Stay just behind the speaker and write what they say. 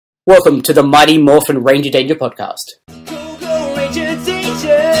Welcome to the Mighty Morphin Ranger Danger podcast. Go, go, Ranger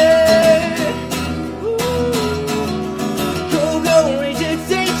Danger! Ooh. Go, go, Ranger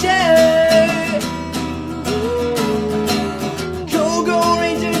Danger! Ooh. Go, go,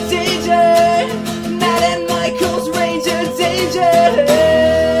 Ranger Danger! Matt and Michael's Ranger Danger!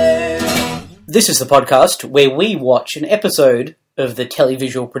 This is the podcast where we watch an episode of the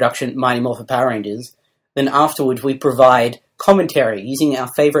televisual production Mighty Morphin Power Rangers, then afterwards we provide commentary using our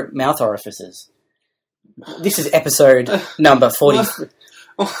favourite mouth orifices. This is episode number 40.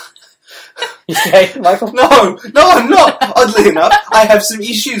 Okay, Michael? No, I'm not. Oddly enough, I have some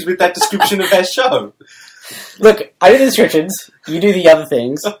issues with that description of our show. Look, I do the descriptions, you do the other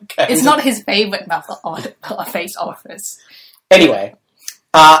things. Okay. It's not his favourite face orifice. Anyway,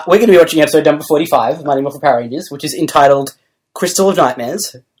 we're going to be watching episode number 45 of Mighty Morphin Power Rangers, which is entitled Crystal of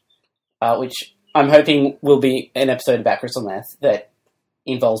Nightmares, which I'm hoping will be an episode about crystal meth that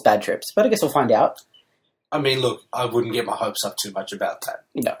involves bad trips, but I guess we'll find out. I mean, look, I wouldn't get my hopes up too much about that.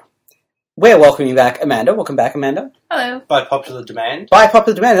 No. We're welcoming back Amanda. Welcome back, Amanda. Hello. By popular demand. By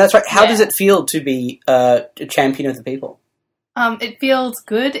popular demand, that's right. How Yeah. does it feel to be a champion of the people? It feels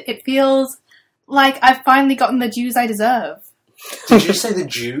good. It feels like I've finally gotten the dues I deserve. Did you say the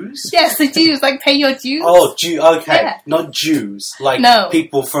Jews? Yes, the dues. Like, pay your dues. Oh, okay. Yeah. Not Jews. Like No.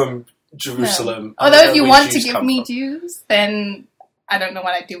 people from Jerusalem. No. Although if you where want to Jews give come me from. dues, then I don't know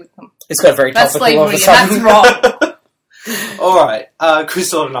what I'd do with them. It's got very That's topical all of a slavery, and sudden. that's wrong. Alright,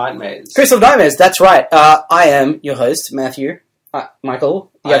 Crystal of Nightmares. Crystal of Nightmares, that's right. I am your host, Matthew.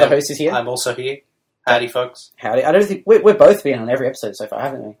 Michael, the other host, is here. I'm also here. Howdy, folks. Howdy. I don't think... We've both been on every episode so far,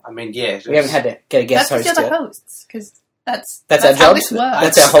 haven't we? I mean, yeah. We haven't had to get a guest That's host because you're yet. the hosts. Because that's our how job? this works.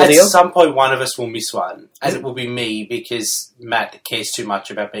 That's our whole deal? At some point, one of us will miss one, and it will be me because Matt cares too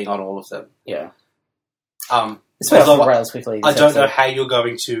much about being on all of them. Yeah. It's went off Although the rails quickly. I this don't know episode. how you're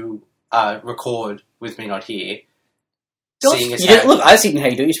going to record with me not here. You're- Seeing as You how don't, look, I've seen how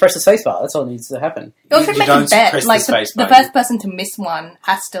you do it. You press the space bar. That's all that needs to happen. You You should make don't a bet. press the Like, space the button. first person to miss one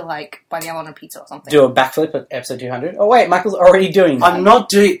has to, like, buy the other one on pizza or something. Do a backflip at episode 200. Oh, wait, Michael's already doing that. I'm not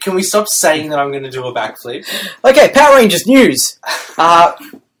doing. Can we stop saying that I'm going to do a backflip? Okay, Power Rangers news.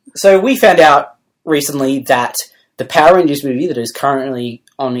 So we found out recently that the Power Rangers movie that is currently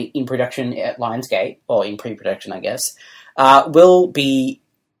in production at Lionsgate, or in pre-production, I guess, will be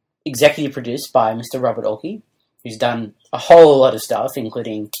executive produced by Mr. Robert Orkey, who's done a whole lot of stuff,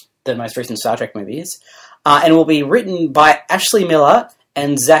 including the most recent Star Trek movies, and will be written by Ashley Miller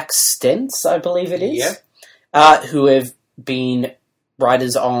and Zach Stentz, I believe it is, Yep. who have been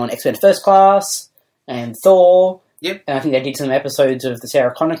writers on X-Men First Class and Thor. Yep. And I think they did some episodes of the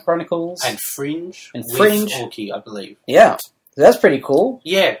Sarah Connor Chronicles. And Fringe. And with Fringe. Orky, I believe. Yeah. So that's pretty cool.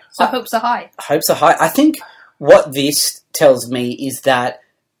 Yeah. So hopes are high. Hopes are high. I think what this tells me is that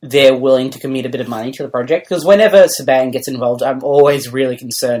they're willing to commit a bit of money to the project, because whenever Saban gets involved, I'm always really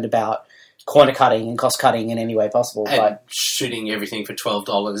concerned about corner cutting and cost cutting in any way possible. And But shooting everything for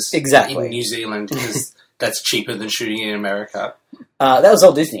 $12 Exactly. in New Zealand because that's cheaper than shooting in America. that was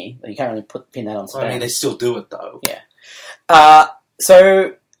all Disney. You can't really pin that on Saban. I mean, they still do it though. Yeah. I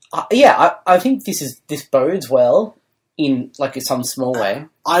think this bodes well in like some small way.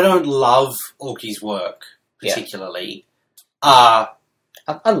 I don't love Orky's work Yeah. particularly. I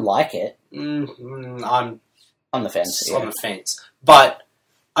like it I'm on the fence. on Yeah. the fence, but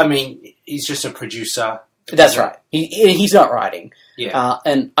I mean, he's just a producer. That's right. He's not writing. Yeah,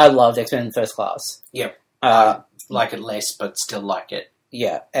 And I loved X-Men First Class. Yep. Like it less, but still like it.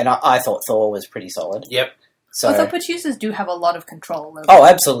 Yeah, and I thought Thor was pretty solid. Yep. So, Also, producers do have a lot of control over oh,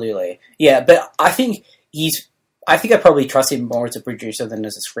 absolutely. Yeah, but I think I probably trust him more as a producer than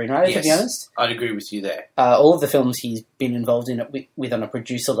as a screenwriter, to be Yes. honest. I'd agree with you there. All of the films he's been involved in with on a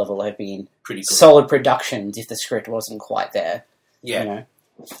producer level have been Pretty good. solid productions if the script wasn't quite there. Yeah. You know?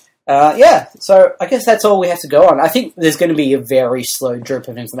 So I guess that's all we have to go on. I think there's going to be a very slow drip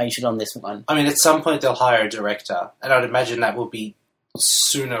of information on this one. I mean, at some point they'll hire a director, and I'd imagine that will be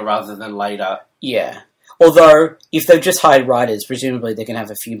sooner rather than later. Yeah. Although, if they've just hired writers, presumably they can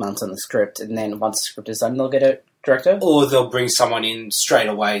have a few months on the script, and then once the script is done, they'll get a director? Or they'll bring someone in straight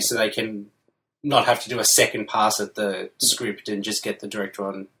away so they can not have to do a second pass at the script and just get the director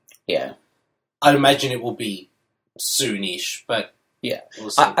on. Yeah. I'd imagine it will be soonish, but Yeah. we'll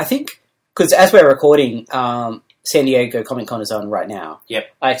see. I think, because as we're recording, San Diego Comic Con is on right now. Yep.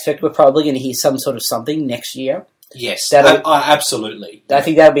 I expect we're probably going to hear some sort of something next year. Yes, That'll- absolutely. I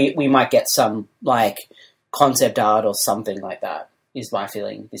think we might get some, like, concept art or something like that, is my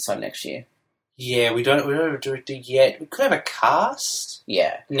feeling, this time next year. Yeah, we don't have a director yet. We could have a cast.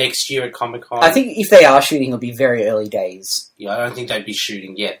 Yeah. next year at Comic-Con. I think if they are shooting, it'll be very early days. Yeah, I don't think they'd be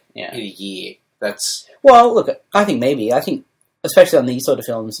shooting yet Yeah. in a year. That's... Well, look, I think maybe. I think, especially on these sort of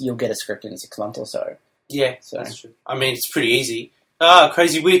films, you'll get a script in 6 months or so. Yeah, So. that's true. I mean, it's pretty easy.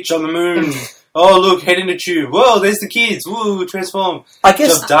 Crazy witch on the moon. Oh, look, head in a tube. Whoa, there's the kids. Woo, transform. I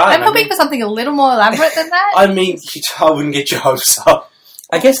guess Job done. I'm hoping for something a little more elaborate than that. I mean, I wouldn't get your hopes up.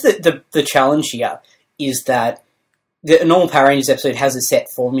 I guess the challenge here is that a normal Power Rangers episode has a set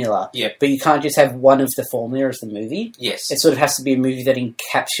formula, Yep. but you can't just have one of the formula as the movie. Yes. It sort of has to be a movie that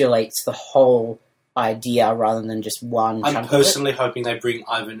encapsulates the whole idea rather than just one I'm chunk personally hoping they bring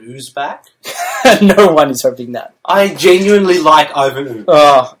Ivan Ooze back. of it. No one is hoping that. I genuinely like Ivan Ooze.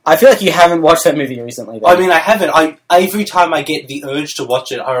 Oh, I feel like you haven't watched that movie recently, though. I mean, I haven't. Every time I get the urge to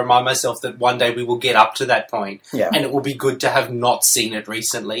watch it, I remind myself that one day we will get up to that point, Yeah. and it will be good to have not seen it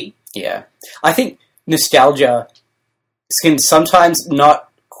recently. Yeah. I think nostalgia can sometimes not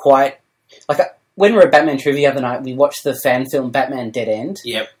quite... Like, when we were at Batman Trivia the other night, we watched the fan film Batman Dead End,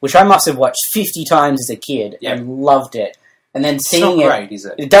 Yep. which I must have watched 50 times as a kid Yep. and loved it. And then It's seeing not it, great, is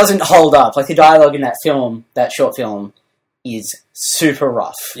it? it doesn't hold up. Like, the dialogue in that film, that short film, is super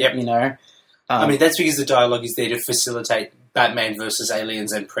rough, Yep. you know? I mean, that's because the dialogue is there to facilitate Batman versus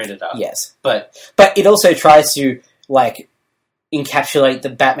aliens and Predator. Yes. But But it also tries to, like, encapsulate the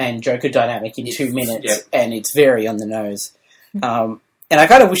Batman-Joker dynamic in Yes, 2 minutes, yep. and it's very on the nose. And I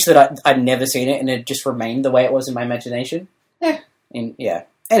kind of wish that I'd never seen it, and it just remained the way it was in my imagination. Yeah. Yeah.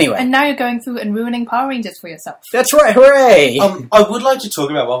 Anyway. And now you're going through and ruining Power Rangers for yourself. That's right, hooray! I would like to talk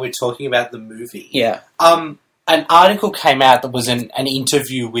about while we're talking about the movie. Yeah. An article came out that was an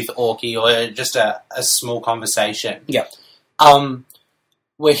interview with Orky, or just a small conversation. Yep.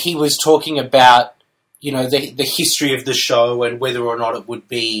 Where he was talking about, you know, the history of the show and whether or not it would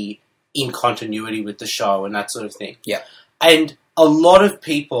be in continuity with the show and that sort of thing. Yeah. And a lot of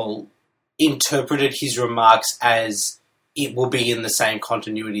people interpreted his remarks as it will be in the same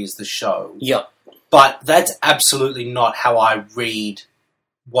continuity as the show. Yep. But that's absolutely not how I read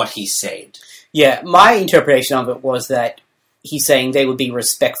what he said. Yeah, my interpretation of it was that he's saying they would be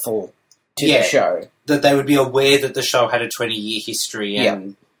respectful to the show. That they would be aware that the show had a 20-year history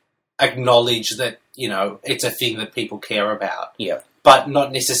and acknowledge that, you know, it's a thing that people care about. Yeah. But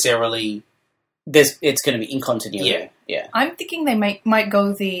not necessarily... It's going to be in continuity. Yeah. Yeah. I'm thinking they might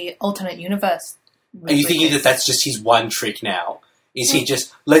go the alternate universe. Are you thinking that that's just his one trick now? Is he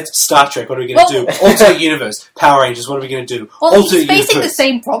just, let's Star Trek, what are we going to do? Alternate universe. Power Rangers, what are we going to do? Well, Alternate he's facing universe. the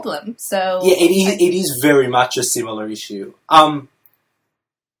same problem, so... Yeah, it is very much a similar issue. I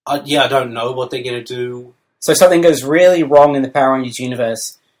don't know what they're going to do. So something goes really wrong in the Power Rangers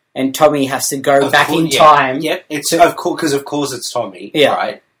universe, and Tommy has to go back in Yeah. time. Yep, it's because of course it's Tommy, Yeah.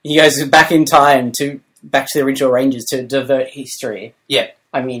 right? He goes back in time back to the original Rangers to divert history. Yeah.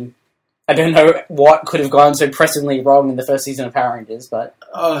 I mean, I don't know what could have gone so pressingly wrong in the first season of Power Rangers, but...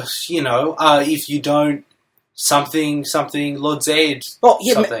 if you don't... Something, Lord Zed. Well,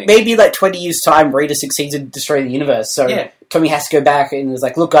 yeah, something. maybe like 20 years' time, Rita succeeds in destroying the universe, so Tommy has to go back and is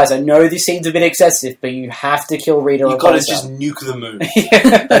like, look, guys, I know this seems a bit excessive, but you have to kill Rita. You've got to just nuke the moon.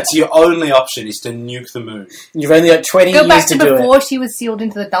 That's your only option, is to nuke the moon. You've only got 20 Go years back to to do before she was sealed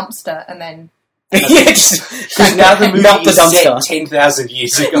into the dumpster, and then... yeah, just Now the movie melt the is set dumpster. 10,000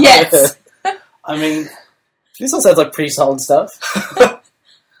 years ago. Yes! I mean... This all sounds like pretty solid stuff.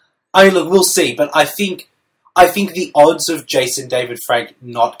 I mean, look, we'll see, but I think the odds of Jason David Frank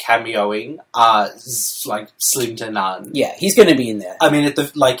not cameoing are like slim to none. Yeah, he's going to be in there. I mean,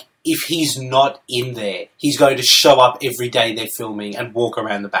 if he's not in there, he's going to show up every day they're filming and walk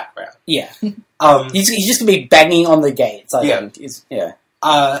around the background. Yeah. He's just going to be banging on the gates, I think.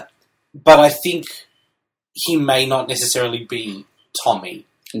 But I think he may not necessarily be Tommy.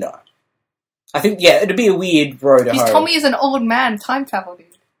 No. I think, it'd be a weird road to hoe. Tommy is an old man time travel dude.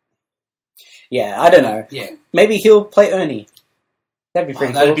 Yeah, I don't know. Yeah. Maybe he'll play Ernie. That'd be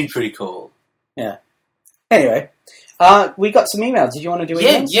pretty cool. That'd be pretty cool. Yeah. Anyway, we got some emails. Did you want to do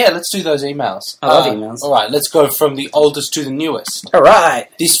emails? Yeah, let's do those emails. I love emails. All right, let's go from the oldest to the newest. All right.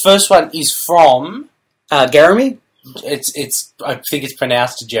 This first one is from... Jeremy? It's. I think it's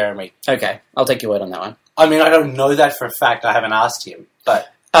pronounced Jeremy. Okay, I'll take your word on that one. I mean, I don't know that for a fact. I haven't asked him, but...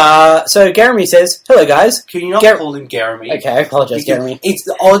 So Jeremy says, hello guys. Can you not call him Jeremy? Okay, I apologise, Jeremy.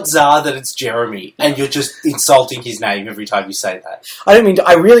 The odds are that it's Jeremy, and you're just insulting his name every time you say that. I don't mean to,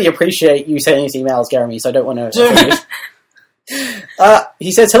 I really appreciate you sending us emails, Jeremy, so I don't want to...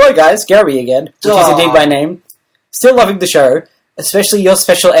 he says, hello guys, Jeremy again, which is indeed my name. Still loving the show, especially your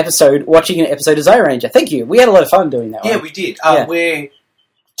special episode, watching an episode of Zyuranger. Thank you. We had a lot of fun doing that one. Yeah, we did. We're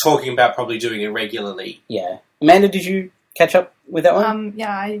talking about probably doing it regularly. Yeah. Amanda, did you catch up with that one?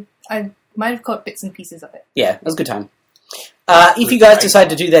 Yeah, I might have caught bits and pieces of it. Yeah, it was a good time. If you guys decide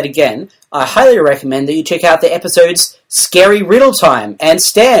to do that again, I highly recommend that you check out the episodes Scary Riddle Time and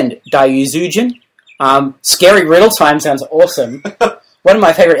Stand Zyuranger. Scary Riddle Time sounds awesome. One of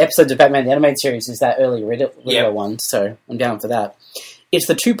my favourite episodes of Batman the Animated Series is that early Riddler one, so I'm down for that. It's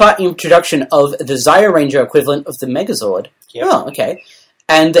the 2-part introduction of the Zyuranger equivalent of the Megazord. Yep. Oh, okay.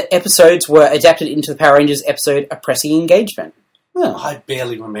 And the episodes were adapted into the Power Rangers episode Oppressing Engagement. Oh. I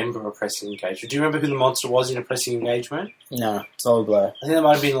barely remember Oppressing Engagement. Do you remember who the monster was in Oppressing Engagement? No, it's all a blur. I think it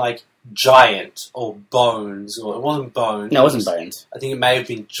might have been like Giant or Bones, or it wasn't Bones. No, it wasn't Bones. I think it may have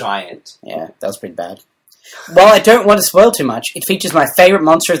been Giant. Yeah, that was pretty bad. While I don't want to spoil too much, it features my favourite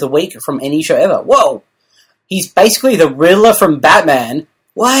monster of the week from any show ever. Whoa! He's basically the Riddler from Batman.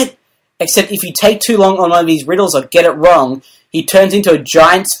 What? Except if you take too long on one of these riddles or get it wrong, he turns into a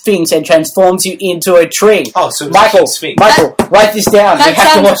giant Sphinx and transforms you into a tree. Oh, so it's Michael, Sphinx. Michael, write this down. You That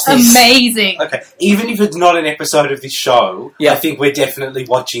have to watch sounds this. amazing. Okay, even if it's not an episode of this show, Yeah. I think we're definitely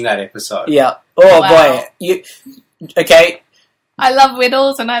watching that episode. Yeah. Oh Wow. boy. Okay, I love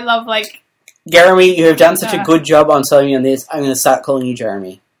riddles, and I love, like... Jeremy, you have done such a good job on selling me on this. I'm going to start calling you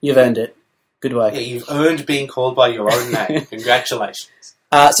Jeremy. You've earned it. Good work. Yeah, you've earned being called by your own name. Congratulations.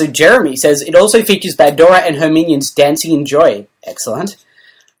 So Jeremy says, it also features Bandora and her minions dancing in joy. Excellent.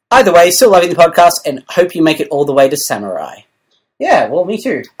 Either way, still loving the podcast and hope you make it all the way to Samurai. Yeah, well, me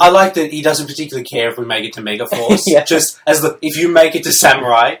too. I like that he doesn't particularly care if we make it to Megaforce. Yeah. Just as if you make it to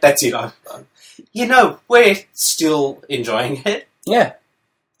Samurai, that's it. You know, we're still enjoying it. Yeah.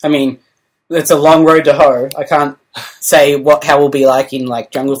 I mean, it's a long road to hoe. I can't say how we'll be like in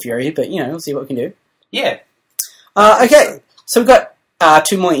like Jungle Fury, but, you know, we'll see what we can do. Yeah. Okay, so we've got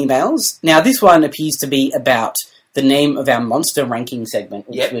 2 more emails. Now, this one appears to be about the name of our monster ranking segment,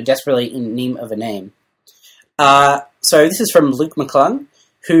 which we're desperately in need of a name. So this is from Luke McClung,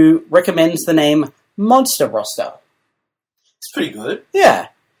 who recommends the name Monster Roster. It's pretty good. Yeah.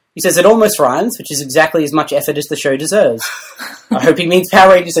 He says it almost rhymes, which is exactly as much effort as the show deserves. I hope he means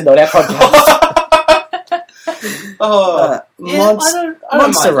Power Rangers and not our podcast. I don't Monster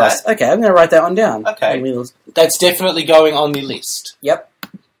mind Roster. Okay, I'm going to write that one down. Okay. And we'll... That's definitely going on the list. Yep.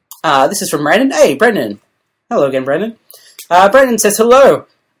 This is from Brandon. Hey, Brendan. Hello again, Brendan. Brendan says, hello.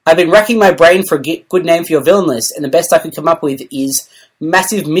 I've been racking my brain for a good name for your villain list, and the best I could come up with is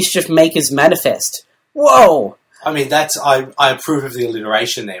Massive Mischief Maker's Manifest. Whoa! I mean, I approve of the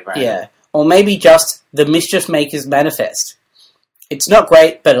alliteration there, Brandon. Yeah. Or maybe just the Mischief Maker's Manifest. It's not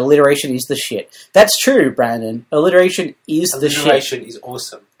great, but alliteration is the shit. That's true, Brandon. Alliteration is the shit. Alliteration is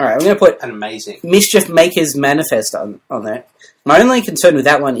awesome. Alright, I'm going to put And amazing. Mischief Maker's Manifest on there. My only concern with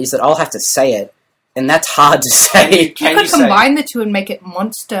that one is that I'll have to say it, and that's hard to say. You could combine the two and make it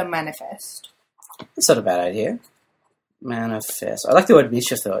Monster Manifest. That's not a bad idea. Manifest. I like the word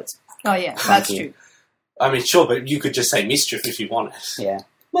mischief, though. Oh, yeah, that's you. true. I mean, sure, but you could just say mischief if you wanted. Yeah.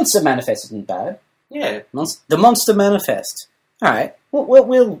 Monster Manifest isn't bad. Yeah. The Monster Manifest. Alright.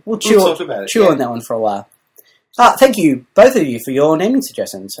 We'll chew talk about it, chew on that one for a while. Thank you, both of you, for your naming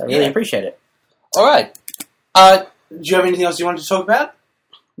suggestions. I really appreciate it. All right. Do you have anything else you wanted to talk about?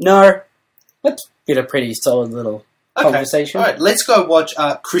 No. That's been a pretty solid little conversation. All right, let's go watch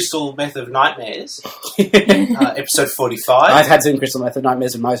Crystal Method of Nightmares, episode 45. I've had some Crystal Method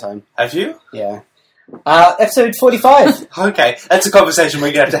Nightmares in my time. Have you? Yeah. Episode 45. Okay, that's a conversation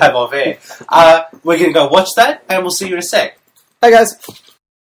we're going to have off air. We're going to go watch that, and we'll see you in a sec. Hi, guys.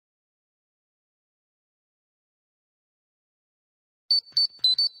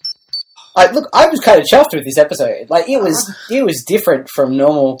 Look, I was kind of chuffed with this episode. Like, it was different from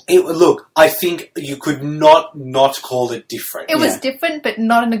normal. Look, I think you could not call it different. It was different, but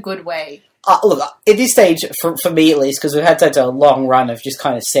not in a good way. Look, at this stage, for me at least, because we've had such a long run of just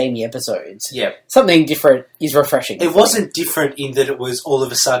kind of samey episodes, something different is refreshing. It wasn't different in that it was all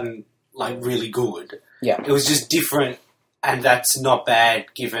of a sudden, like, really good. Yeah. It was just different, and that's not bad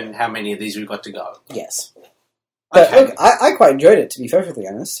given how many of these we've got to go. Yes. But look, I quite enjoyed it, to be perfectly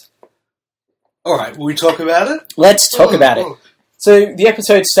honest. Alright, will we talk about it? Let's talk about it. So, the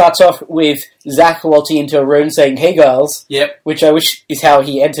episode starts off with Zach waltzing into a room saying, hey girls. Yep. Which I wish is how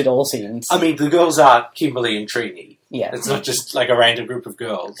he entered all scenes. I mean, the girls are Kimberly and Trini. Yeah. It's not just like a random group of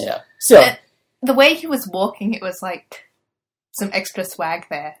girls. Yeah. So, the way he was walking, it was like some extra swag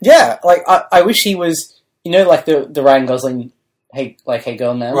there. Yeah, like, I wish he was, you know, like the Ryan Gosling, hey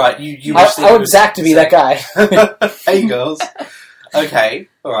girl man. Right, you I wish want Zach to be that guy. Hey girls. Okay,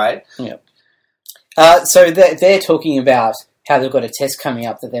 alright. Yeah. So they're talking about how they've got a test coming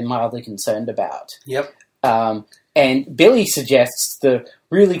up that they're mildly concerned about. Yep. And Billy suggests the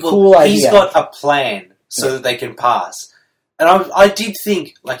really cool idea. He's got a plan so that they can pass. And I did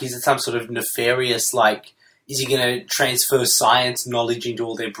think, like, is it some sort of nefarious, like, is he going to transfer science knowledge into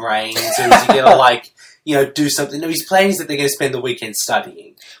all their brains? Or is he going to, like, you know, do something? No, his plan is that they're going to spend the weekend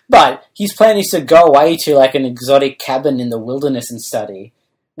studying. But his plan is to go away to, like, an exotic cabin in the wilderness and study.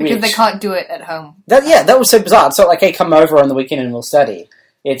 Because they can't do it at home. That was so bizarre. It's not like, hey, come over on the weekend and we'll study.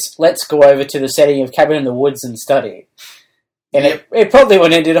 It's, let's go over to the setting of Cabin in the Woods and study. And it probably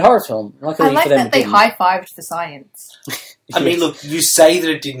would have ended a horror film. Luckily I like for them, that they high-fived the science. Yes. I mean, look, you say that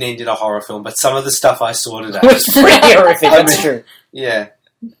it didn't end in a horror film, but some of the stuff I saw today... It was pretty horrific, that's true. Yeah.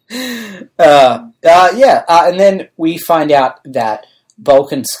 And then we find out that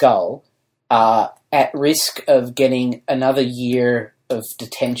Bulk and Skull are at risk of getting another year of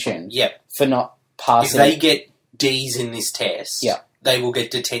detention for not passing. If they get D's in this test, they will get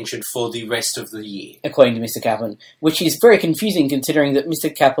detention for the rest of the year. According to Mr. Kaplan, which is very confusing considering that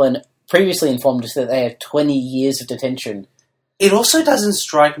Mr. Kaplan previously informed us that they have 20 years of detention. It also doesn't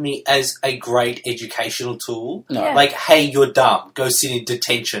strike me as a great educational tool. No. Yeah. Like, hey, you're dumb. Go sit in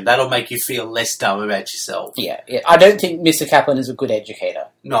detention. That'll make you feel less dumb about yourself. Yeah. I don't think Mr. Kaplan is a good educator.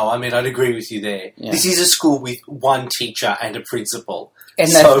 No, I mean, I'd agree with you there. Yeah. This is a school with one teacher and a principal.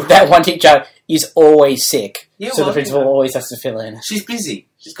 And that one teacher is always sick, so the principal you know, always has to fill in. She's busy.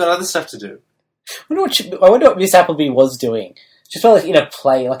 She's got other stuff to do. I wonder what Miss Appleby was doing. She's probably in a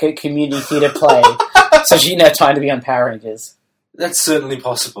play, like a community theatre play, so she didn't have time to be on Power Rangers. That's certainly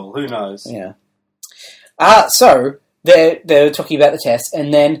possible. Who knows? Yeah. So they're talking about the test,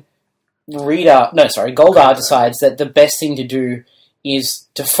 and then Goldar decides that the best thing to do is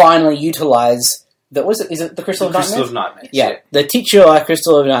to finally utilise is it the Crystal of Nightmares? Crystal of Nightmares. Yeah, the titular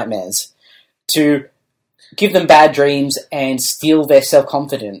Crystal of Nightmares to give them bad dreams and steal their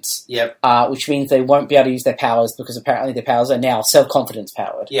self-confidence. Yep. Which means they won't be able to use their powers because apparently their powers are now self-confidence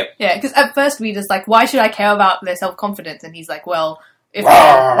powered. Yep. Yeah, because at first Rita's like, why should I care about their self-confidence? And he's like, well, if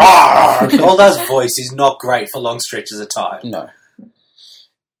Goldar's voice is not great for long stretches of time. No.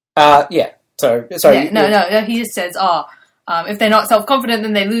 Yeah. So, sorry. No, he just says, if they're not self-confident,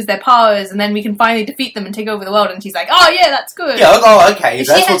 then they lose their powers, and then we can finally defeat them and take over the world. And she's like, oh, yeah, that's good. Yeah, okay, if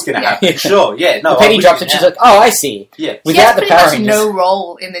that's what's going to happen. Sure, yeah. No, the penny drops and she's like, oh, I see. Yeah. Without the she Power has Rangers. no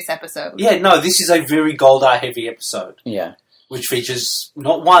role in this episode. Yeah, no, this is a very Goldar-heavy episode. Yeah. Which features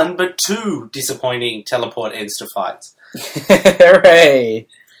not one, but two disappointing teleport ends to fights. Hooray!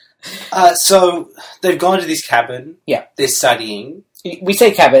 So, they've gone to this cabin. Yeah. They're studying. We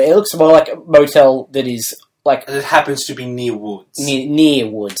say cabin. It looks more like a motel that is like It happens to be near woods. near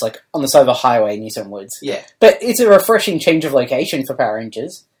woods, like on the side of a highway near some woods. Yeah. But it's a refreshing change of location for Power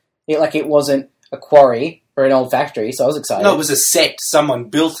Rangers. It wasn't a quarry or an old factory, so I was excited. No, it was a set. Someone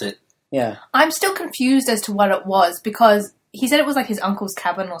built it. Yeah. I'm still confused as to what it was, because he said it was like his uncle's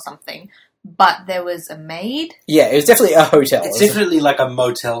cabin or something, but there was a maid. Yeah, it was definitely a hotel. It's definitely like a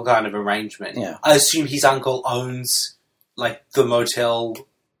motel kind of arrangement. Yeah. I assume his uncle owns like the motel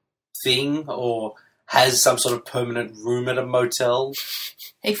thing, or has some sort of permanent room at a motel.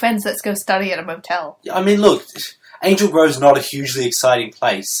 Hey friends, let's go study at a motel. I mean, look, Angel Grove's not a hugely exciting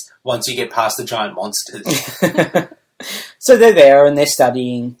place once you get past the giant monsters. So they're there and they're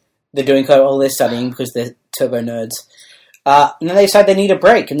studying. They're doing all their studying because they're turbo nerds. And then they decide they need a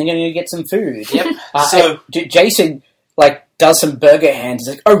break and they're going to go get some food. Yep. So Jason does some burger hands.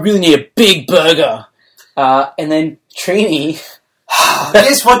 He's like, I really need a big burger. And then Trini...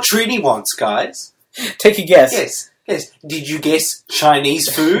 guess what Trini wants, guys? Take a guess. Yes. Did you guess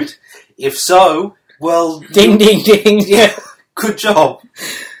Chinese food? If so, well... Ding, ding, ding. Yeah, good job.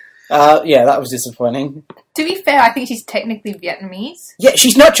 Yeah, that was disappointing. To be fair, I think she's technically Vietnamese. Yeah,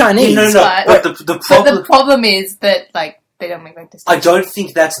 she's not Chinese. No. But the problem is that, they don't make that distinction. I don't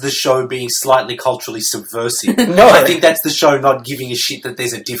think that's the show being slightly culturally subversive. No. I think that's the show not giving a shit that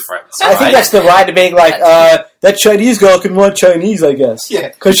there's a difference. I think that's the right to being like, that Chinese girl can want Chinese, I guess. Yeah.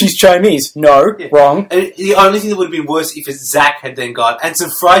 Because she's Chinese. No, Yeah. wrong. And the only thing that would have been worse if Zach had then gone, and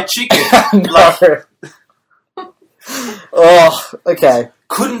some fried chicken. No. Oh, okay.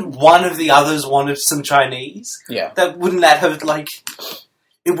 Couldn't one of the others wanted some Chinese? Yeah. Wouldn't that have,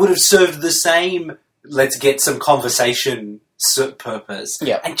 it would have served the same, let's get some conversation purpose.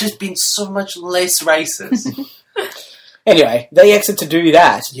 Yeah. And just been so much less racist. Anyway, they exit to do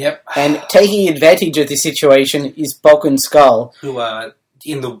that. Yep. And taking advantage of this situation is Bulk and Skull. Who are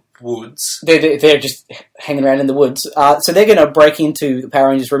in the woods. They're just hanging around in the woods. So they're going to break into the Power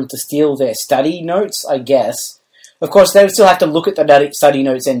Rangers room to steal their study notes, I guess. Of course, they would still have to look at the study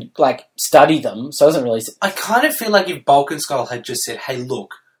notes and, study them, so it doesn't really... I kind of feel like if Bulk and Skull had just said, hey,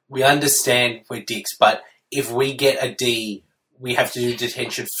 look, we understand we're dicks, but if we get a D, we have to do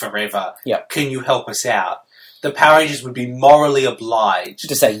detention forever. Yep. Can you help us out? the Power Rangers would be morally obliged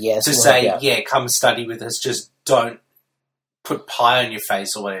To say yes. to or- say, yeah. yeah, come study with us, just don't put pie on your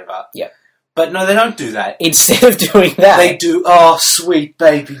face or whatever. Yeah. But no, they don't do that. Instead of doing that, They do, oh, sweet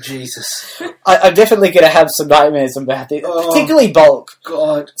baby Jesus. I'm definitely going to have some nightmares about it, Oh. particularly Bulk.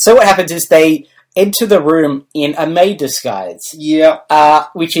 God. So what happens is they enter the room in a maid disguise, Yeah.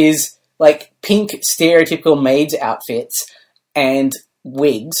 which is like pink stereotypical maid's outfits and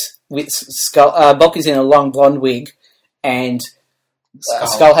wigs. With Skull, Bulk is in a long blonde wig, and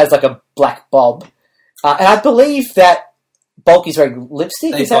Skull has like a black bob. And I believe that Bulk is wearing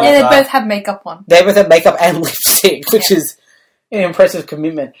lipstick. They Is that both Yeah, they are. both have makeup on. They both have makeup and lipstick, which is an impressive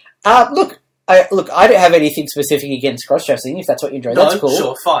commitment. Look, I don't have anything specific against cross-dressing. If that's what you enjoy, No, that's cool.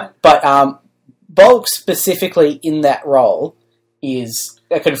 sure, fine. But Bulk specifically in that role is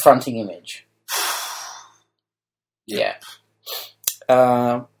a confronting image. Yeah.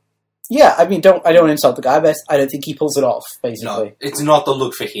 Yeah. I mean, I don't insult the guy, but I don't think he pulls it off. Basically, No, it's not the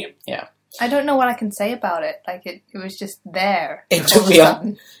look for him. I don't know what I can say about it. Like, it was just there. It all took of me a a-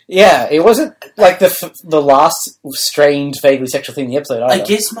 sudden. yeah. It wasn't like the last strange, vaguely sexual thing in the episode. I Either.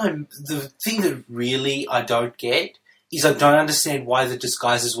 guess the thing that really I don't get is I don't understand why the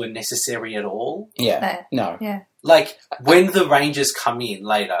disguises were necessary at all. Yeah. There. No. Yeah. Like, when the Rangers come in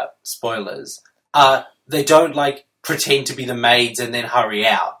later, spoilers, they don't, like, pretend to be the maids and then hurry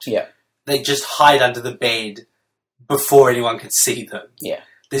out. Yeah. They just hide under the bed before anyone can see them. Yeah.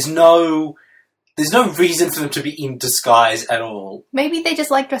 There's no reason for them to be in disguise at all. Maybe they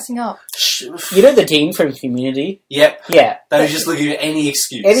just like dressing up. You know the dean from Community? Yep. Yeah. They were just looking at any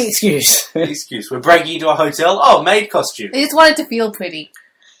excuse. Any excuse. Any excuse. We're breaking into a hotel. Oh, maid costume. They just wanted to feel pretty.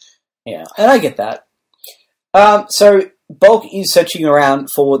 Yeah, and I get that. So Bulk is searching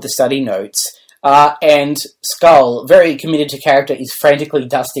around for the study notes, and Skull, very committed to character, is frantically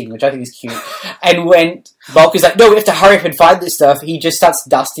dusting, which I think is cute. And when Bulk is like, no, we have to hurry up and find this stuff, he just starts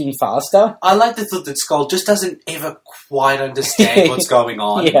dusting faster. I like the thought that Skull just doesn't ever quite understand what's going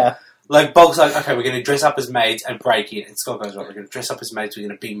on. Yeah. Like, Bulk's like, okay, we're going to dress up as maids and break in. And Skull goes, right, we're going to dress up as maids, we're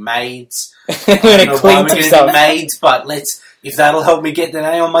going to be maids. We're I going don't to know why clean we're some going to be stuff. maids, but if that'll help me get an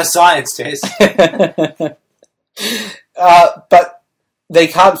A on my science test. But they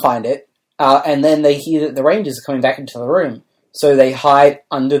can't find it, and then they hear that the Rangers are coming back into the room, so they hide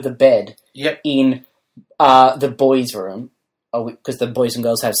under the bed Yep. in the boys' room, because the boys and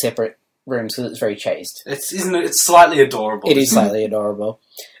girls have separate rooms, because it's very chaste. It's slightly adorable. It is slightly adorable.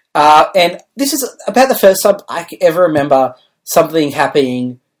 And this is about the first time I can ever remember something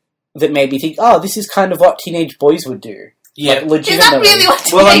happening that made me think, oh, this is kind of what teenage boys would do. Yeah. Like, Is legitimately. that really what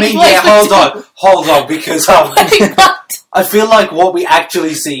Well, I teenage mean, yeah, boys hold on, because would do? I feel like what we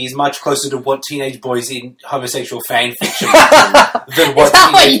actually see is much closer to what teenage boys in homosexual fan fiction than what Is that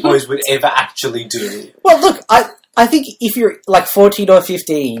what teenage you- boys would ever actually do. Well, look, I think if you're like 14 or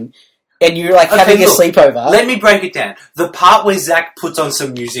 15 and you're like Okay, having a look, sleepover... Let me break it down. The part where Zach puts on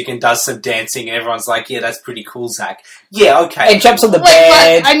some music and does some dancing and everyone's like, yeah, that's pretty cool, Zach. Yeah, okay. and jumps on the Wait,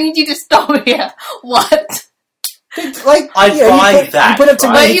 bed. what? I need you to stop here. What? Like, I you know, buy you put, that, You put up to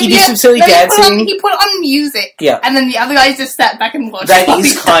right? music, you do some silly no, dancing. He put on music. Yeah. And then the other guys just sat back and watched. That while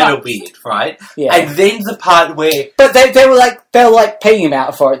is he kind of danced. weird, right? Yeah. And then the part where But they were like paying him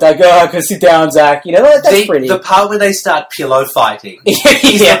out for it. They go, oh, I can sit down, Zach. You know, that's pretty. the part where they start pillow fighting is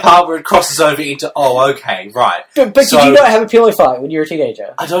the yeah. part where it crosses over into, oh, okay, right. But So- did you not have a pillow fight when you were a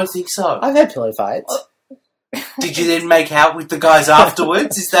teenager? I don't think so. I've had pillow fights. Did you then make out with the guys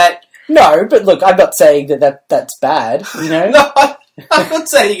afterwards? Is that... No, but look, I'm not saying that's bad, you know? No, I'm not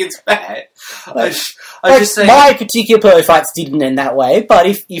saying it's bad. I Like, just say... my particular pillow fights didn't end that way, but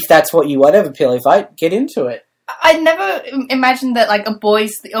if that's what you want to have a pillow fight, get into it. I never imagined that, like, a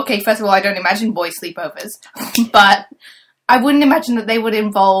boys... Okay, first of all, I don't imagine boys sleepovers. But I wouldn't imagine that they would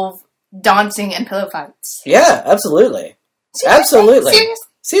involve dancing and pillow fights. Yeah, absolutely. Seriously? Absolutely. Seriously?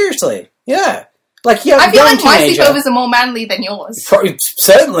 Seriously, yeah. Like, yeah, I feel young like my teenager. sleepovers are more manly than yours.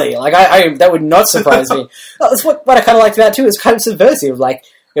 Certainly, like I that would not surprise me. That's what I kind of liked about it too. It's kind of subversive. Like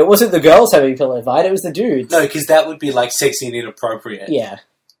it wasn't the girls having a pillow fight; it was the dudes. No, because that would be, like, sexy and inappropriate. Yeah,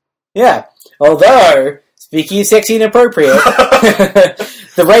 yeah. Although speaking of sexy and inappropriate,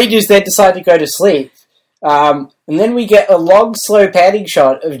 the Rangers then decide to go to sleep, and then we get a long, slow panning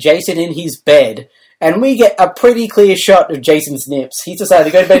shot of Jason in his bed. And we get a pretty clear shot of Jason's nips. He's decided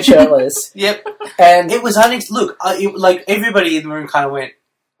to go to bed shirtless. Yep. And It was look, like, everybody in the room kind of went,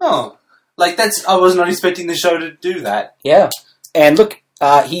 oh. Like, I was not expecting the show to do that. yeah. And look,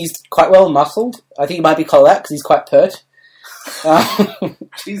 he's quite well muscled. I think he might be called out because he's quite pert.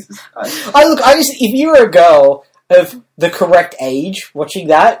 Jesus Christ. If you were a girl of the correct age watching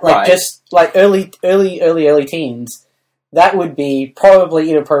that. Like, Right. just, like, early teens. That would be probably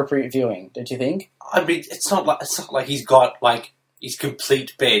inappropriate viewing, don't you think? I mean, it's not like he's got, like, his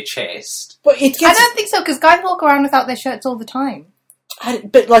complete bare chest. But it I gets... don't think so, because guys walk around without their shirts all the time.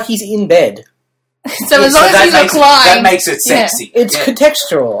 But, like, he's in bed. So as long as he's reclined... That makes it sexy. It's Yeah.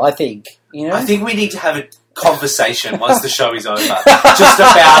 contextual, I think. You know? I think we need to have a conversation once the show is over, just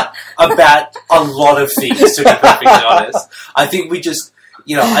about a lot of things. To be perfectly honest, I think we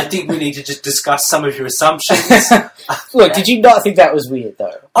need to just discuss some of your assumptions. Look, did you not think that was weird,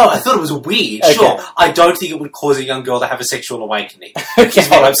 though? Oh, I thought it was weird. Okay. Sure, I don't think it would cause a young girl to have a sexual awakening. Okay. Is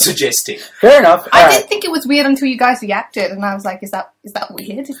what I'm suggesting. Fair enough. I Alright. didn't think it was weird until you guys reacted, and I was like, is that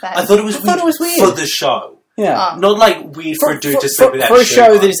weird? Is that... I thought it was weird. for the show, Yeah. not like weird for a dude to sleep without for a shirt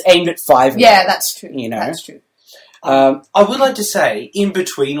show on. that is aimed at 5 Yeah, that's true. You know? That's true. I would like to say, in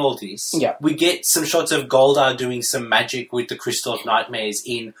between all this, Yeah. we get some shots of Goldar doing some magic with the Crystal of Nightmares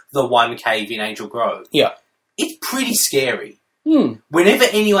in the one cave in Angel Grove. Yeah. It's pretty scary. Hmm. Whenever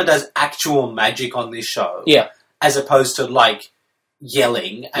anyone does actual magic on this show, Yeah. as opposed to, like,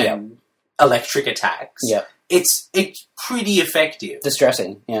 yelling and electric attacks, Yeah. it's pretty effective.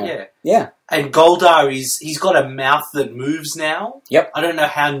 Distressing. Yeah. Yeah. Yeah. And Goldar he's got a mouth that moves now. Yep. I don't know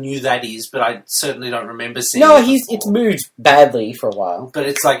how new that is, but I certainly don't remember seeing No, it it's before. moved badly for a while. But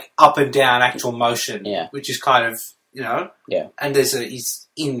it's like up and down actual motion, Yeah. which is kind of, you know. Yeah. And he's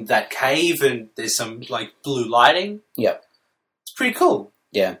in that cave, and there's some like blue lighting. Yep. It's pretty cool.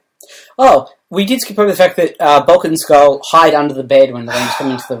 Yeah. Oh, we did skip over the fact that Bulk and Skull hide under the bed when the Rangers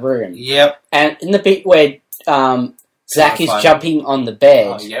come into the room. Yep. And in the bit where Zach is Fine. jumping on the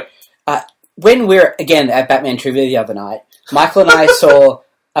bed, Oh, yep. when we were, again, at Batman Trivia the other night, Michael and I saw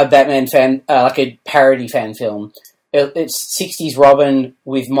a Batman fan, like a parody fan film. It's 60s Robin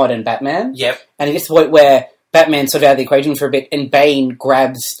with modern Batman. Yep. And it gets to the point where Batman's sort of out of the equation for a bit, and Bane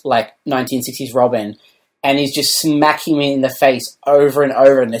grabs, like, 1960s Robin, and he's just smacking him in the face over and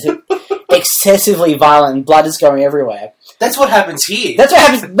over, and it's excessively violent, and blood is going everywhere. That's what happens here. That's what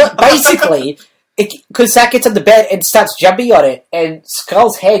happens, but basically, because Zach gets on the bed and starts jumping on it, and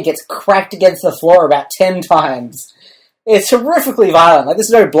Skull's head gets cracked against the floor about 10 times. It's horrifically violent. Like,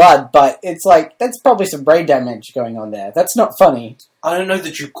 there's no blood, but it's like, that's probably some brain damage going on there. That's not funny. I don't know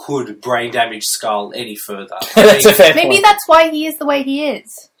that you could brain damage Skull any further. That's a fair Maybe point. that's why he is the way he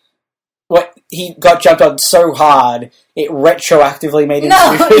is. What, he got jumped on so hard, it retroactively made him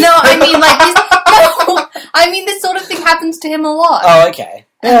No, stupid? I mean, like, this sort of thing happens to him a lot. Oh, okay.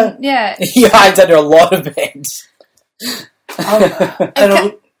 Yeah. Yeah. He hides under a lot of beds.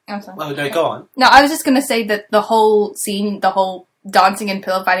 I'm sorry. Oh, no, go on. No, I was just going to say that the whole scene, the whole dancing and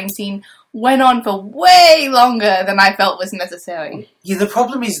pillow fighting scene, went on for way longer than I felt was necessary. Yeah, the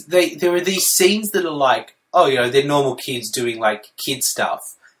problem is there are these scenes that are like, oh, you know, they're normal kids doing, like, kid stuff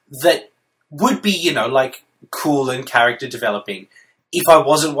that would be, you know, like, cool and character developing if I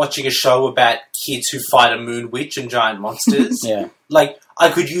wasn't watching a show about kids who fight a moon witch and giant monsters. Yeah. Like, I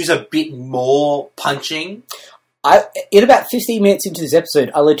could use a bit more punching. In about 15 minutes into this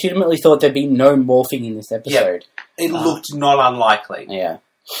episode, I legitimately thought there'd be no morphing in this episode. It looked not unlikely. Yeah.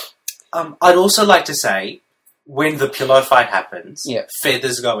 I'd also like to say, when the pillow fight happens, Yeah.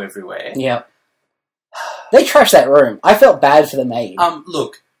 feathers go everywhere. Yeah. They trashed that room. I felt bad for the maid.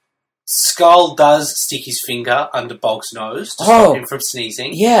 Look, Skull does stick his finger under Bulk's nose to stop him from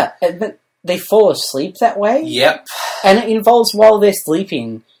sneezing. Yeah, but they fall asleep that way? Yep. And it involves, while they're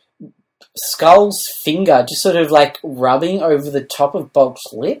sleeping, Skull's finger just sort of, like, rubbing over the top of Bulk's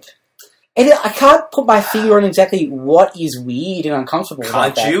lip. And I can't put my finger on exactly what is weird and uncomfortable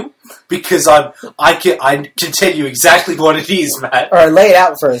about Can't that. you? Because I can tell you exactly what it is, Matt. Alright, lay it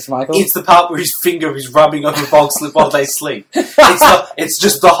out for us, Michael. It's the part where his finger is rubbing over Bulk's lip while they sleep. It's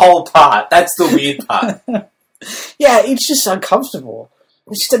just the whole part. That's the weird part. Yeah, it's just uncomfortable.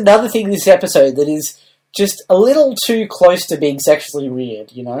 It's just another thing in this episode that is just a little too close to being sexually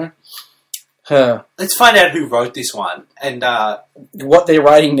weird, you know? Let's find out who wrote this one. And, What they're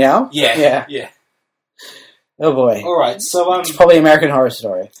writing now? yeah. Oh boy. Alright, so, It's probably American Horror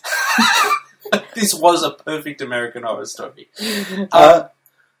Story. this was a perfect American Horror Story.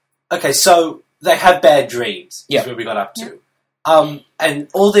 Okay, so they have bad dreams, Yeah. is where we got up to. And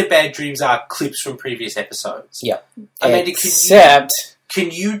all their bad dreams are clips from previous episodes. Yeah. Amanda, Except...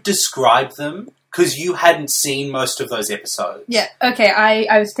 can you describe them? Because you hadn't seen most of those episodes. Yeah, okay,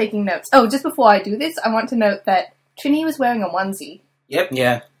 I was taking notes. Oh, just before I do this, I want to note that Trini was wearing a onesie. Yep.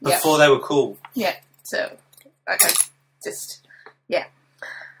 Yeah. Before they were cool. Yeah, so, okay, just, yeah.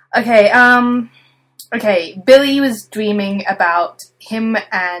 Okay, okay, Billy was dreaming about him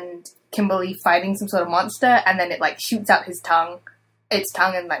and Kimberly fighting some sort of monster, and then it like shoots out its tongue,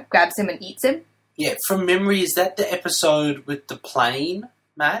 and like grabs him and eats him. Yeah, from memory, is that the episode with the plane,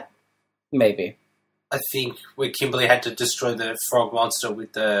 Matt? Maybe. I think where Kimberly had to destroy the frog monster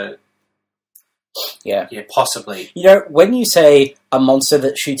with the... Yeah. Yeah, possibly. You know, when you say a monster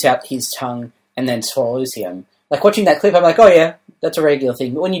that shoots out his tongue and then swallows him, like watching that clip, I'm like, oh yeah, that's a regular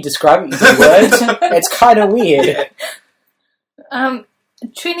thing. But when you describe it using words, it's kind of weird. Yeah.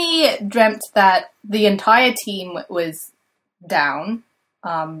 Trini dreamt that the entire team was down.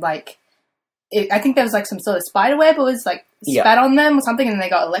 I think there was like some sort of spider web or was like spat on them or something, and then they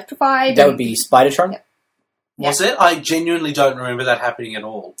got electrified. That would be Spidertron. Yeah. Was it? I genuinely don't remember that happening at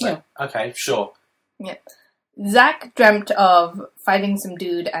all. But, okay, sure. Yeah. Zach dreamt of fighting some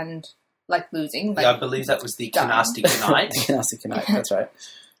dude and like losing. Like, Yeah, I believe that was the Canastic Knight. Canastic Knight, that's right.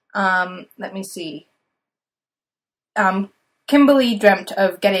 Let me see. Kimberly dreamt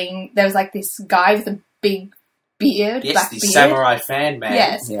of there was like this guy with a big beard, Yes, black the beard. samurai fan man.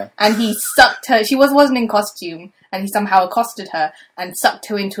 Yes, Yeah. and he sucked her. She wasn't in costume, and he somehow accosted her and sucked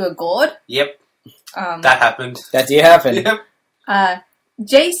her into a gourd. Yep, that happened. That did happen. Yep.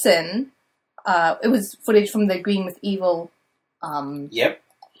 Jason, it was footage from the Green with Evil Yep.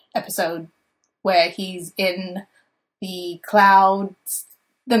 episode where he's in the clouds,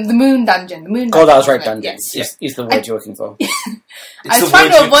 the moon dungeon. The moon dungeon. Goldar's Right Dungeon Yes. is the word you're looking for. It's I was the trying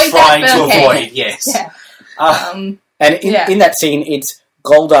word to you're avoid trying that, to but okay. avoid, yes. Yeah. And in that scene, it's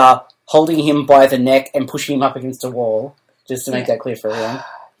Goldar holding him by the neck and pushing him up against a wall, just to make that clear for everyone.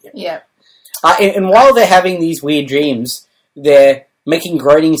 Yeah. And while they're having these weird dreams, they're making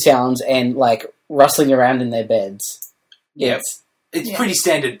groaning sounds and, like, rustling around in their beds. Yep. It's pretty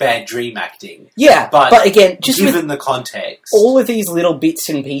standard bad dream acting. Yeah, but again, just given with the context. all of these little bits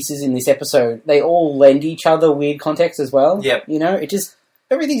and pieces in this episode, they all lend each other weird context as well. Yep. You know,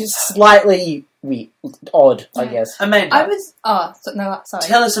 everything's just slightly weird, odd, I guess. Amanda, sorry.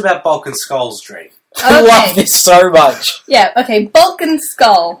 tell us about Bulk and Skull's dream. I love this so much. Yeah, okay, Bulk and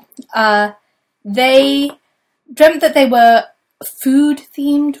Skull. They dreamt that they were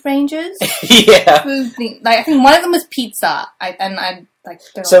food-themed rangers. Yeah. Food-themed. Like, I think one of them was pizza. Don't know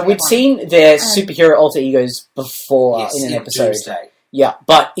So what we'd the other seen their superhero alter egos before Yes, in an in episode. Doomsday. Yeah,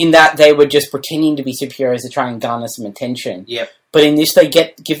 but in that they were just pretending to be superheroes to try and garner some attention. Yep. But in this, they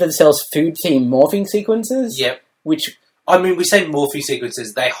give themselves food-themed morphing sequences. Yep. Which, I mean, we say morphing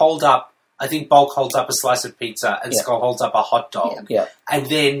sequences. They hold up, I think Bulk holds up a slice of pizza and Yeah. Skull holds up a hot dog. Yeah. And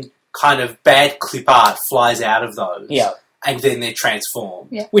then kind of bad clip art flies out of those. Yeah. And then they're transformed.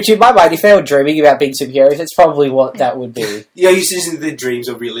 Yeah. which in my mind, if they were dreaming about being superheroes, that's probably what that would be. Yeah, you see their dreams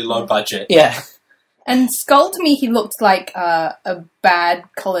are really low budget. Yeah. And Skull, to me, he looked like a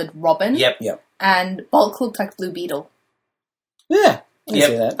bad-coloured Robin. Yep. And Bulk looked like Blue Beetle. Yeah. I can see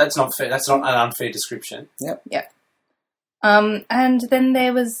Yep. that. That's not fair. That's not an unfair description. And then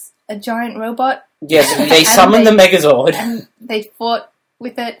there was a giant robot, Yes, they And summoned the Megazord. and they fought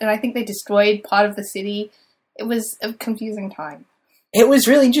with it, and I think they destroyed part of the city. It was a confusing time. It was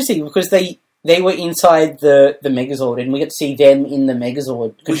really interesting because they were inside the Megazord, and we got to see them in the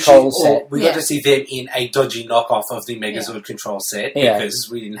Megazord control set. We got to see them in a dodgy knockoff of the Megazord control set Yeah. because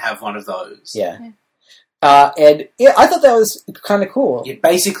we didn't have one of those. Yeah. And I thought that was kind of cool. Yeah,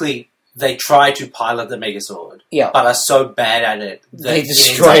 basically, they try to pilot the Megazord, Yeah. but are so bad at it that They it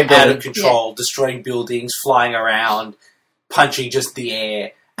destroy ends up out of buildings. control, destroying buildings, flying around, punching just the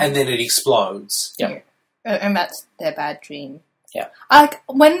air, and then it explodes. Yeah. And that's their bad dream. Yeah.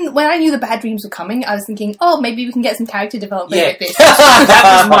 When I knew the bad dreams were coming, I was thinking, oh, maybe we can get some character development Yeah, with this.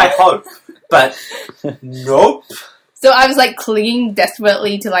 that was my hope, but nope. So I was like clinging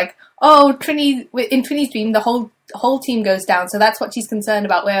desperately to like, oh, in Trini's dream, the whole team goes down, so that's what she's concerned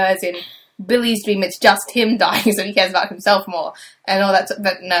about. Whereas in Billy's dream, it's just him dying, so he cares about himself more. And all that.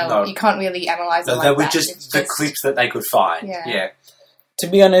 But no, you can't really analyze it No, like they were that. just It's the clips that they could find. Yeah. To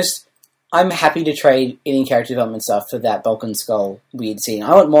be honest, I'm happy to trade any character development stuff for that Bulk and Skull weird scene.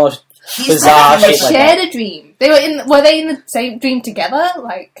 I want more bizarre They shit like shared that. a dream. Were they in the same dream together?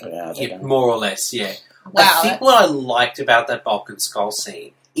 Like, Yeah, I don't Yeah, know. more or less, yeah. wow. I think what I liked about that Bulk and Skull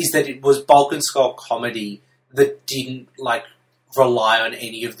scene is that it was Bulk and Skull comedy that didn't, like, rely on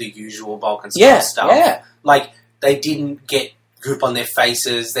any of the usual Bulk and Skull stuff. Yeah. Like, they didn't get goop on their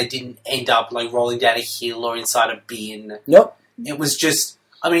faces, they didn't end up, like, rolling down a hill or inside a bin. Nope. It was just,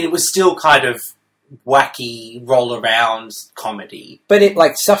 I mean, it was still kind of wacky, roll-around comedy. But it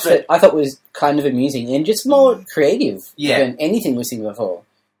stuff that I thought was kind of amusing and just more creative than anything we've seen before.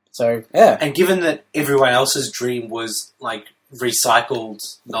 So, yeah. And given that everyone else's dream was, like,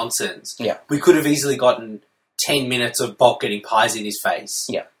 recycled nonsense, Yeah. we could have easily gotten 10 minutes of Bob getting pies in his face.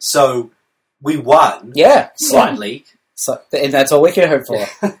 Yeah. So we won. Yeah. Slightly. So, and that's all we can hope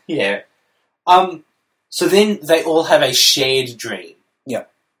for. Yeah. So then they all have a shared dream. Yeah.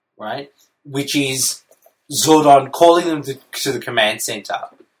 Right? Which is Zordon calling them to the command center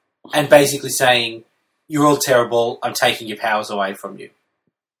and basically saying, "You're all terrible, I'm taking your powers away from you."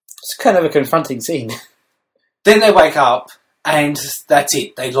 It's kind of a confronting scene. Then they wake up, and that's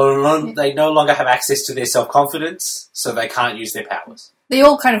it. They no longer have access to their self-confidence, so they can't use their powers. They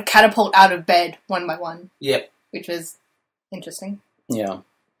all kind of catapult out of bed one by one. Yep. Which was interesting. Yeah.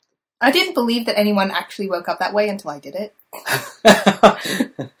 I didn't believe that anyone actually woke up that way until I did it.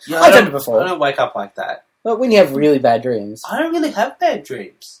 Yeah, I've done it before. I don't wake up like that. But when you have really bad dreams. I don't really have bad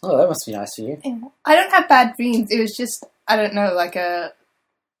dreams. Oh, that must be nice for you. I don't have bad dreams. It was just, I don't know, like a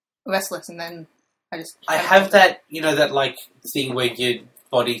restless, and then I have that, that like thing where your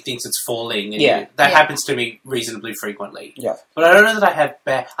body thinks it's falling. And Yeah. that happens to me reasonably frequently. Yeah. But I don't know that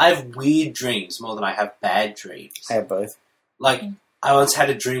I have weird dreams more than I have bad dreams. I have both. Like, I once had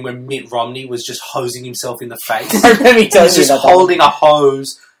a dream where Mitt Romney was just hosing himself in the face. I remember He was just that holding a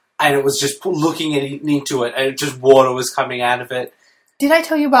hose, and it was just looking into it, and just water was coming out of it. Did I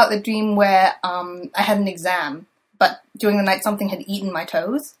tell you about the dream where I had an exam, but during the night something had eaten my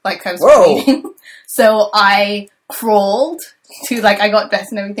toes? Like, I was bleeding. So I crawled to, I got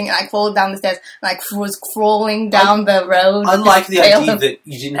dressed and everything, and I crawled down the stairs, and I was crawling down the road. I like the idea that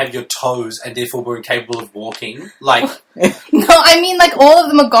you didn't have your toes, and therefore were incapable of walking. Like... No, I mean, all of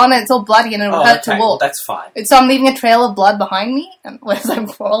them are gone, and it's all bloody, and it would hurt to walk. Well, that's fine. So I'm leaving a trail of blood behind me as I'm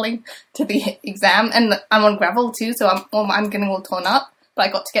crawling to the exam, and I'm on gravel too, so I'm getting all torn up, but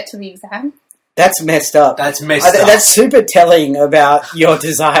I got to get to the exam. That's messed up. That's messed up. That's super telling about your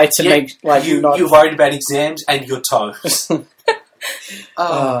desire to make, you're worried about exams and your toes.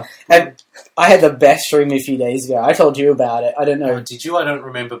 And I had the best dream a few days ago. I told you about it. I don't know. Oh, did you? I don't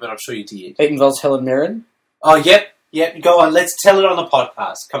remember, but I'm sure you did. It involves Helen Mirren. Oh, yep. Go on. Let's tell it on the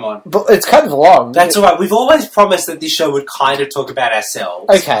podcast. Come on. But it's kind of long. That's all right. We've always promised that this show would kind of talk about ourselves.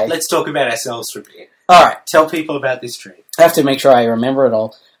 Okay. Let's talk about ourselves for a bit. All right. Tell people about this dream. I have to make sure I remember it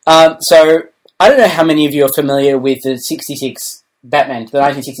all. So, I don't know how many of you are familiar with the 1960s Batman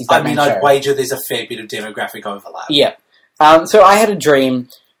I show. I'd wager there's a fair bit of demographic overlap. Yeah. So I had a dream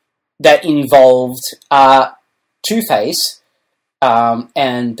that involved Two-Face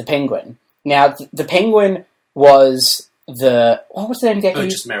and the Penguin. Now, the Penguin was what was the name of the actor?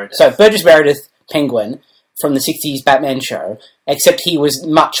 Burgess Meredith. So, Burgess Meredith Penguin from the 60s Batman show, except he was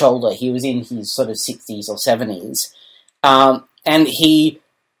much older. He was in his sort of 60s or 70s. And he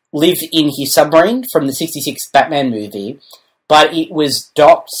lived in his submarine from the 66 Batman movie, but it was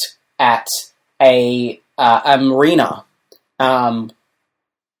docked at a marina. And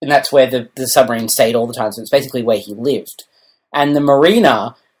that's where the submarine stayed all the time, so it's basically where he lived. And the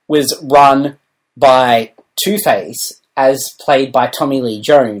marina was run by Two-Face, as played by Tommy Lee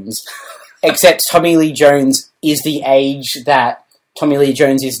Jones, except Tommy Lee Jones is the age that Tommy Lee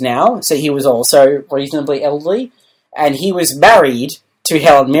Jones is now, so he was also reasonably elderly, and he was married to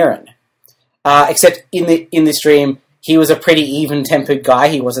Helen Mirren. Except in this dream, he was a pretty even-tempered guy.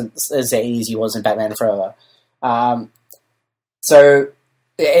 He wasn't as zany as he was in Batman Forever. So,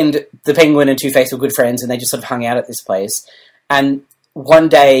 and the Penguin and Two-Face were good friends, and they just sort of hung out at this place. And one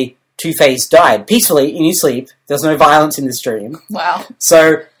day, Two-Face died peacefully in his sleep. There's no violence in this dream. Wow.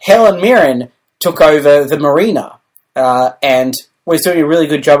 So Helen Mirren took over the marina and was doing a really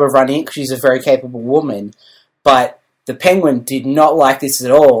good job of running it because she's a very capable woman. But the Penguin did not like this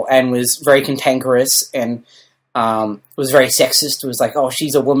at all and was very cantankerous and was very sexist. It was like, oh,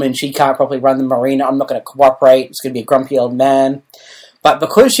 she's a woman, she can't properly run the marina, I'm not going to cooperate, it's going to be a grumpy old man. But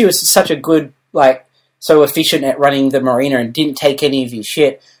because she was such a good, so efficient at running the marina and didn't take any of his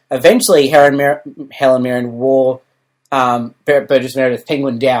shit, eventually Helen Mirren wore Burgess Meredith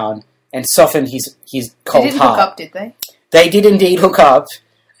Penguin down and softened his cold heart. They didn't hook up, did they? They did indeed hook up.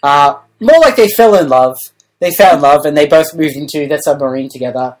 More like they fell in love. They found love and they both moved into that submarine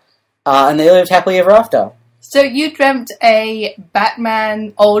together. And they lived happily ever after. So you dreamt a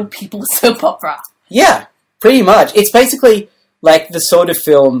Batman old people soap opera. Yeah, pretty much. It's basically like the sort of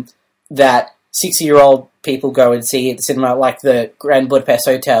film that 60-year-old people go and see at the cinema, like the Grand Budapest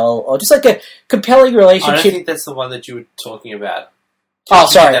Hotel, or just like a compelling relationship. I don't think that's the one that you were talking about. Oh,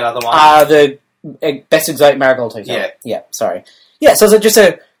 sorry. That other one. The Best Exotic Marigold Hotel. Yeah. Yeah, sorry. Yeah, so it's just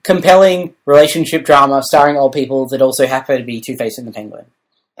a compelling relationship drama starring old people that also happen to be Two-Face and the Penguin.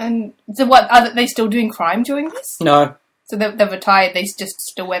 And so what, are they still doing crime during this? No. So they're retired, they just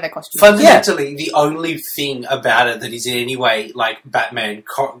still wear their costumes. Fundamentally, the only thing about it that is in any way, like, Batman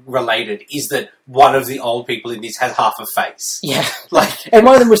related is that one of the old people in this has half a face. Yeah. Like, and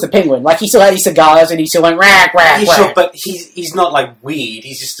one of them was the Penguin. Like, he still had his cigars and he still went rack, rack, yeah, rack. sure, but he's not, like, weird.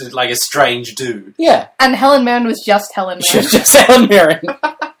 He's just, like, a strange dude. Yeah. And Helen Mirren was just Helen She Mirren. was just Helen Mirren.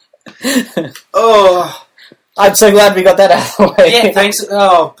 Oh. I'm so glad we got that out of the way. Yeah, thanks.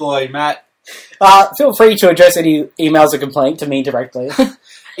 Oh, boy, Matt. Feel free to address any emails or complaint to me directly.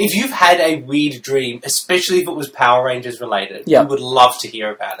 If you've had a weird dream, especially if it was Power Rangers related, Yeah. we would love to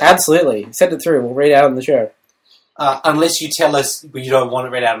hear about it. Absolutely. Send it through. We'll read it out on the show. Unless you tell us you don't want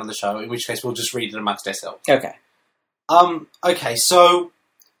it read out on the show, in which case we'll just read it amongst ourselves. Okay. Okay, so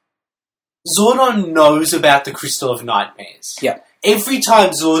Zordon knows about the Crystal of Nightmares. Yeah. Every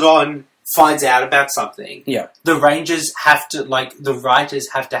time Zordon finds out about something, Yeah. the Rangers have to, like, the writers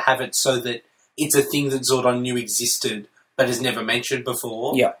have to have it so that it's a thing that Zordon knew existed but has never mentioned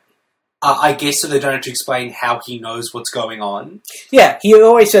before. Yeah. I guess so they don't have to explain how he knows what's going on. Yeah, he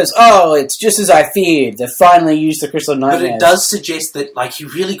always says, "Oh, it's just as I feared. They finally used the Crystal Nightmares." But it does suggest that, like, he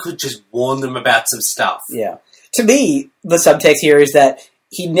really could just warn them about some stuff. Yeah. To me, the subtext here is that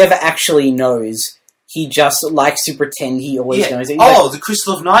he never actually knows. He just likes to pretend he always knows it. He's Oh, like, the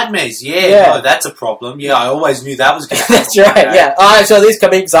Crystal of Nightmares. Yeah, Yeah. no, that's a problem. Yeah, I always knew that was going to happen. that's right, yeah. I saw this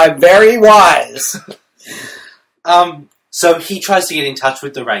coming because I'm very wise. So he tries to get in touch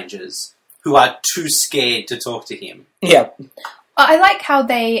with the Rangers, who are too scared to talk to him. Yeah. I like how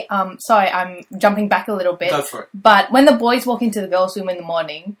they, sorry, I'm jumping back a little bit. Go for it. But when the boys walk into the girls' room in the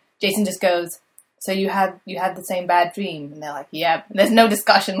morning, Jason just goes, "So you had the same bad dream?" And they're like, "Yeah." There's no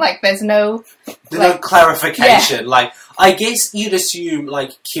discussion. Like, there's no... There's no clarification. Like, I guess you'd assume,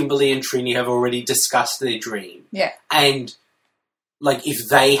 like, Kimberly and Trini have already discussed their dream. Yeah. And, like, if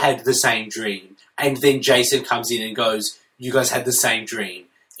they had the same dream, and then Jason comes in and goes, "You guys had the same dream."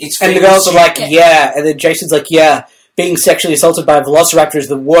 It's fair And the to girls are assume- like, yeah. And then Jason's like, yeah, being sexually assaulted by a velociraptor is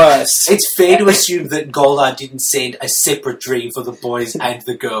the worst. It's fair to assume that Goldar didn't send a separate dream for the boys and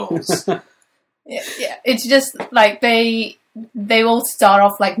the girls. Yeah. It's just, like, they all start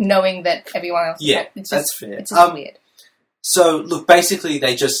off, like, knowing that everyone else... Yeah, it's that's just, fair. It's just weird. So, look, basically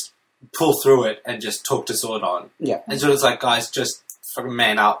they just pull through it and just talk to Zordon. Yeah. And Zordon's like, "Guys, just fucking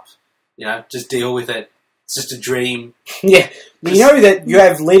man up. You know, just deal with it. It's just a dream." Yeah. You know that you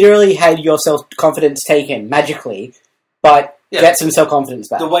have literally had your self-confidence taken magically, but get some self-confidence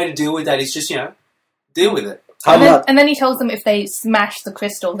back. The way to deal with that is just, you know, deal with it. And then he tells them if they smash the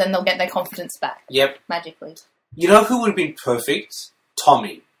crystal, then they'll get their confidence back. Yep. Magically. You know who would have been perfect?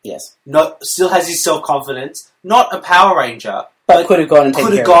 Tommy. Yes. No, still has his self-confidence. Not a Power Ranger, But could have gone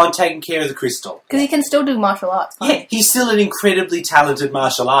and taken care of the crystal. Because he can still do martial arts. can't Yeah, he's still an incredibly talented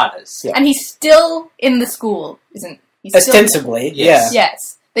martial artist. Yeah. And he's still in the school, isn't he? Ostensibly, Yes.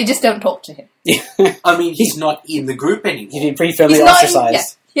 Yes. They just don't talk to him. yeah. I mean, he's not in the group anymore. He's been pretty firmly He's not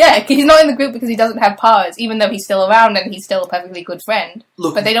ostracized. Yeah, he's not in the group because he doesn't have powers, even though he's still around and he's still a perfectly good friend.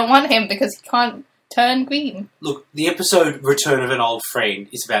 Look, But they don't want him because he can't turn green. Look, the episode Return of an Old Friend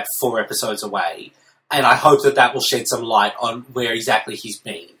is about 4 episodes away, and I hope that will shed some light on where exactly he's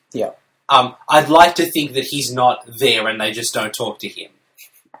been. Yeah. I'd like to think that he's not there and they just don't talk to him.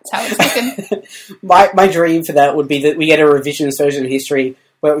 That's how it's looking. My dream for that would be that we get a revisionist version of history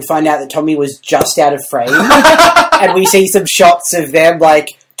where we find out that Tommy was just out of frame, and we see some shots of them,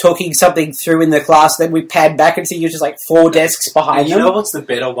 like, talking something through in the class, then we pan back and see you just, like, 4 desks behind And you them. know what's the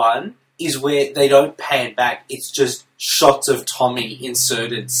better one? Is where they don't pan back, it's just shots of Tommy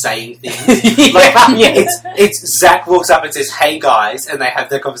inserted saying things. It's Zach walks up and says, "Hey guys," and they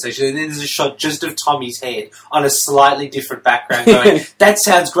have their conversation, and then there's a shot just of Tommy's head on a slightly different background going, "That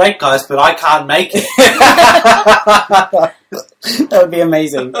sounds great guys, but I can't make it." That would be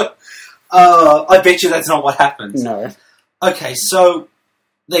amazing. I bet you that's not what happens. No. Okay, so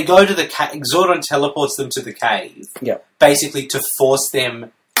they go to the cave. Zordon teleports them to the cave. Yep. Basically to force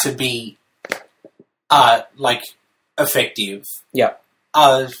them to be, like, effective. Yeah.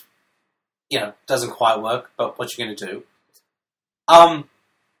 You know, doesn't quite work, but what you going to do? I'm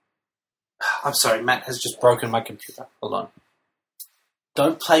sorry, Matt has just broken my computer. Hold on.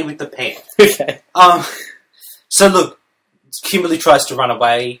 Don't play with the pen. Okay. So look, Kimberly tries to run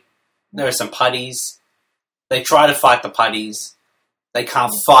away. There are some putties. They try to fight the putties. They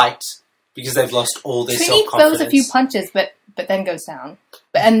can't fight because they've lost all their Trini self-confidence. throws a few punches, but then goes down.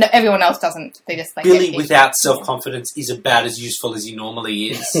 And everyone else doesn't. They just, like... Billy, without self-confidence, is about as useful as he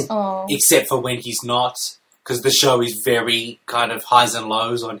normally is. Oh. Except for when he's not, because the show is very kind of highs and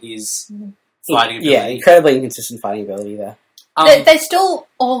lows on his fighting ability. Yeah, incredibly inconsistent fighting ability there. They still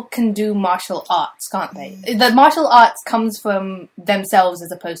all can do martial arts, can't they? The martial arts comes from themselves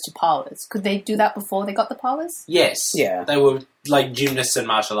as opposed to powers. Could they do that before they got the powers? Yes. Yeah. They were like gymnasts and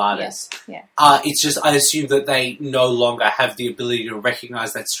martial artists. Yeah. It's just, I assume that they no longer have the ability to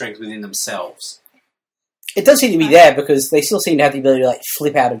recognise that strength within themselves. It does seem to be there because they still seem to have the ability to like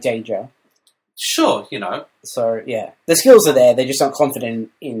flip out of danger. Sure, you know. So, yeah. The skills are there, they're just not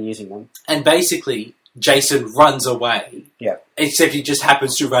confident in using them. And basically, Jason runs away. Yeah. Except he just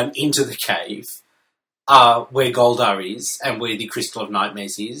happens to run into the cave where Goldar is and where the Crystal of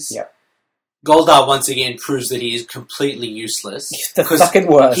Nightmares is. Yeah. Goldar once again proves that he is completely useless. He's the fucking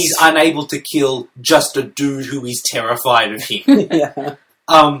worst. He's unable to kill just a dude who is terrified of him. Yeah.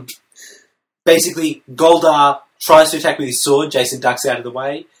 Basically, Goldar tries to attack with his sword. Jason ducks out of the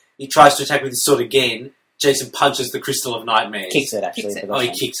way. He tries to attack with his sword again. Jason punches the Crystal of Nightmares. Kicks it, actually. Kicks it. Oh, he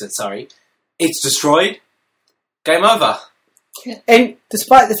kicks it, sorry. It's destroyed. Game over. And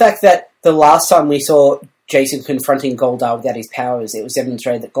despite the fact that the last time we saw Jason confronting Goldar without his powers, it was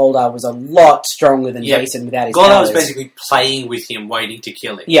demonstrated that Goldar was a lot stronger than Jason without his powers. Goldar was basically playing with him, waiting to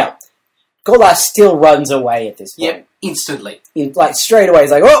kill him. Yeah. Goldar still runs away at this point. Yep, instantly. Like, straight away,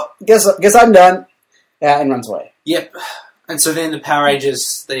 he's like, oh, guess I'm done. And runs away. Yep. And so then the Power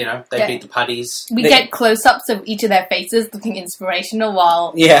Rangers, they beat the putties. We get close-ups of each of their faces looking inspirational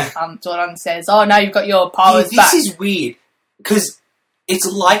while Jordan says, oh, now you've got your powers back. This is weird, because it's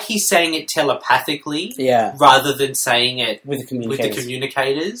like he's saying it telepathically rather than saying it with the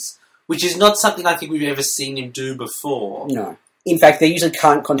communicators, which is not something I think we've ever seen him do before. No. In fact, they usually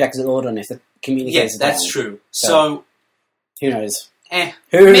can't contact Zordon if the communicators Yes, that's down. true. So who knows?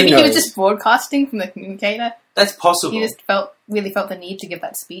 Who Maybe knows? he was just broadcasting from the communicator. That's possible. He just really felt the need to give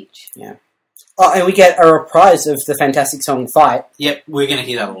that speech. Yeah. Oh, and we get a reprise of the fantastic song Fight. Yep, we're going to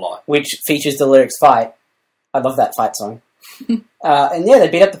hear that a lot. Which features the lyrics Fight. I love that Fight song. And yeah, they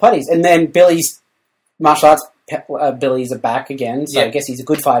beat up the putties. And then Billy's martial arts abilities are back again, so I guess he's a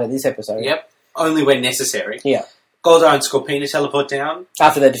good fighter this episode. Yep, only when necessary. Yeah. Goldar and Scorpina teleport down.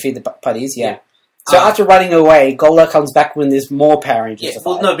 After they defeat the putties, yeah. So after running away, Goldar comes back when there's more Power Rangers to fight.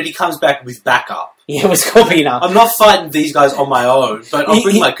 Well, no, but he comes back with backup. Yeah, with Scorpina. I'm not fighting these guys on my own, but I'll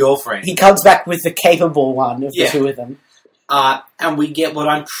bring my girlfriend. He comes back with the capable one of the two of them. And we get what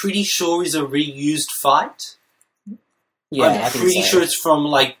I'm pretty sure is a reused fight. Yeah, I'm pretty sure it's from,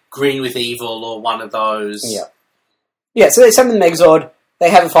 like, Green with Evil or one of those. Yeah. Yeah, so they summon the Megazord. They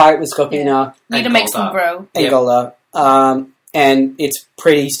have a fight with Scorpina. Need to make them grow. And Goldar. And it's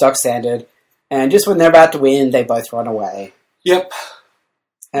pretty stock standard. And just when they're about to win, they both run away. Yep.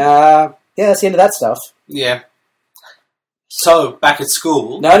 Yeah, that's the end of that stuff. Yeah. So, back at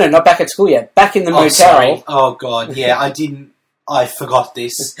school... No, not back at school yet. Back in the motel. Sorry. Oh, God, yeah, I forgot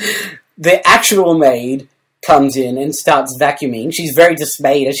this. The actual maid comes in and starts vacuuming. She's very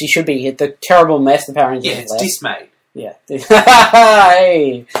dismayed, as she should be, at the terrible mess the Power Rangers have left. Dismayed. Yeah.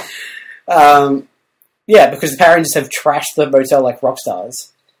 Hey! Yeah, because the Power Rangers have trashed the motel like rock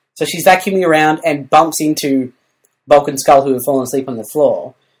stars. So she's vacuuming around and bumps into Bulk and Skull, who have fallen asleep on the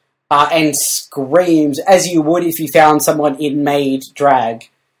floor, and screams, as you would if you found someone in maid drag,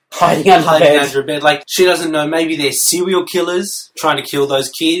 hiding under a bed. Like, she doesn't know, maybe they're serial killers trying to kill those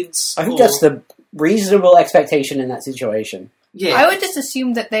kids. I think that's the reasonable expectation in that situation. Yeah. I would just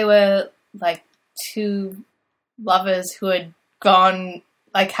assume that they were, like, two lovers who had gone,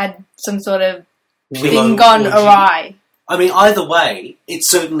 like, had some sort of thing gone awry. I mean, either way, it's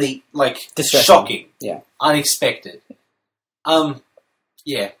certainly, like, shocking. Yeah. Unexpected.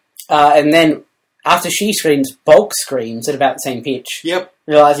 Yeah. And then, after she screams, Bulk screams at about the same pitch. Yep.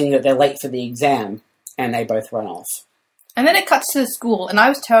 Realising that they're late for the exam, and they both run off. And then it cuts to the school, and I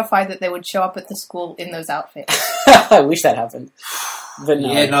was terrified that they would show up at the school in those outfits. I wish that happened. But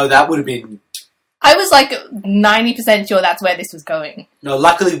no. Yeah, no, that would have been... I was, like, 90% sure that's where this was going. No,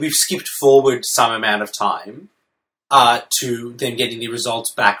 luckily we've skipped forward some amount of time to them getting the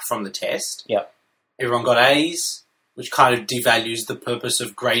results back from the test. Yep. Everyone got A's, which kind of devalues the purpose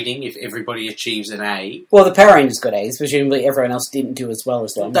of grading if everybody achieves an A. Well, the Power Rangers got A's. Presumably everyone else didn't do as well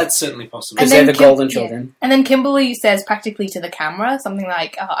as them. That's certainly possible. Because they're the golden children. And then Kimberly says practically to the camera something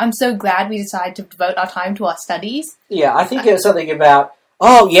like, I'm so glad we decided to devote our time to our studies. Yeah, I think it was something about,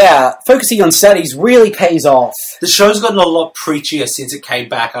 oh yeah, focusing on studies really pays off. The show's gotten a lot preachier since it came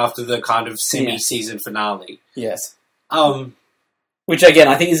back after the kind of semi-season finale. Yes. Which, again,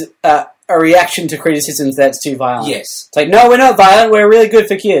 I think is a reaction to criticisms that's too violent. Yes. It's like, no, we're not violent, we're really good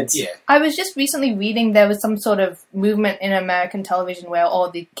for kids. Yeah. I was just recently reading there was some sort of movement in American television where all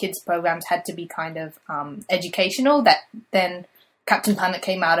the kids' programs had to be kind of educational, that then Captain Planet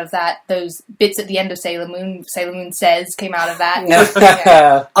came out of that. Those bits at the end of Sailor Moon Says came out of that.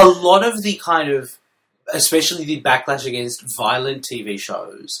 Yeah. A lot of the kind of, especially the backlash against violent TV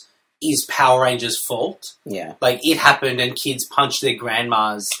shows, is Power Rangers' fault. Yeah. Like, it happened and kids punched their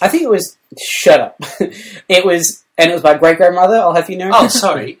grandmas. I think it was... Shut up. It was my great-grandmother, I'll have you know. Oh,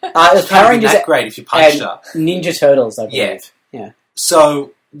 sorry. It was Power Rangers that great if you punched and her. Ninja Turtles, I believe. Yeah.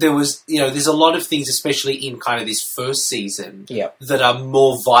 So, there was, there's a lot of things, especially in kind of this first season, that are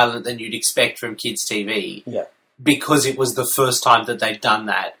more violent than you'd expect from kids' TV. Yeah. Because it was the first time that they'd done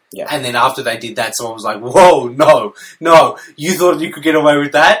that. Yeah. And then after they did that, someone was like, whoa, no, you thought you could get away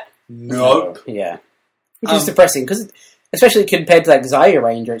with that? Nope. Yeah. Which is depressing, because especially compared to like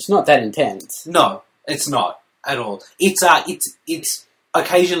Zyuranger, it's not that intense. No, it's not at all. It's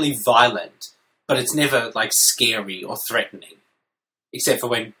occasionally violent, but it's never like scary or threatening, except for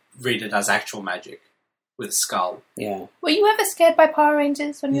when Rita does actual magic with a skull. Yeah. Were you ever scared by Power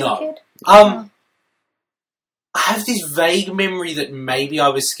Rangers when you were a kid? I have this vague memory that maybe I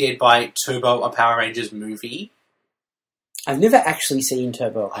was scared by Turbo, a Power Rangers movie. I've never actually seen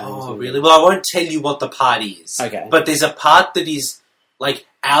Turbo. Oh, really? Well, I won't tell you what the part is. Okay. But there's a part that is, like,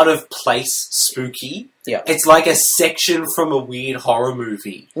 out of place spooky. Yeah. It's like a section from a weird horror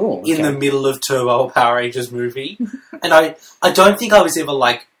movie in the middle of Turbo, a Power Rangers movie. And I don't think I was ever,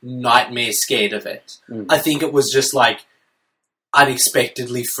 like, nightmare scared of it. I think it was just, like,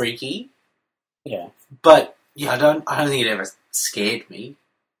 unexpectedly freaky. Yeah. But, yeah, I don't think it ever scared me.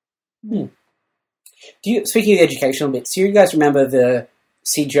 Speaking of the educational bits, do you guys remember the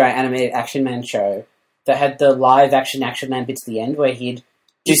CGI animated Action Man show that had the live Action Man bits at the end where he'd...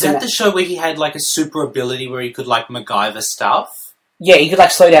 Is that the show where he had, like, a super ability where he could, like, MacGyver stuff? Yeah, he could,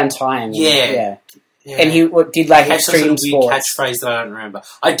 like, slow down time. Yeah. And he did, like, he extreme sports. Weird catchphrase that I don't remember.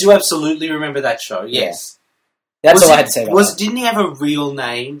 I do absolutely remember that show, yes. Yeah. That's all I had to say about that. Didn't he have a real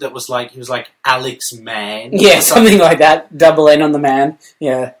name that was, like, he was, like, Alex Man? Yeah, something like that. Double N on the man.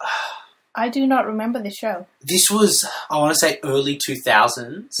 Yeah. I do not remember the show. This was, I want to say, early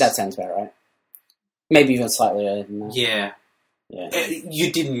 2000s. That sounds about right. Maybe even slightly earlier than that. Yeah.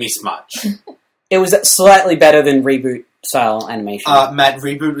 You didn't miss much. It was slightly better than reboot-style animation. Matt,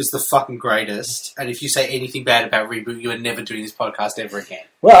 Reboot was the fucking greatest, and if you say anything bad about Reboot, you are never doing this podcast ever again.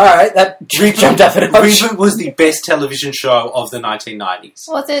 Well, alright, that jumped up a notch. Reboot was the best television show of the 1990s.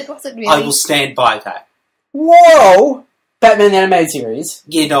 Was it really? I will stand by that. Whoa! Batman the Animated Series?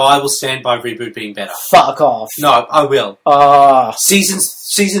 Yeah, no, I will stand by Reboot being better. Fuck off. No, I will. Ah.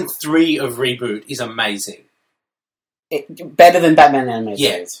 Season 3 of Reboot is amazing. Better than Batman the Animated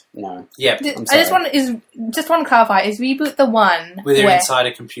Series? No. Yeah. I just want to clarify, is Reboot the one where they're inside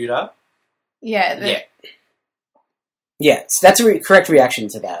a computer? Yeah. Yes, that's a correct reaction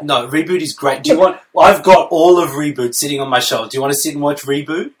to that. No, Reboot is great. Do you want... I've got all of Reboot sitting on my shelf. Do you want to sit and watch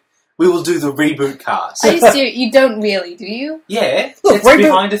Reboot? We will do the Reboot cast. Are you serious? You don't really, do you? Yeah. Look, it's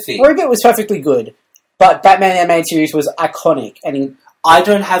behind a thing. Reboot was perfectly good, but Batman the Animated Series was iconic. And I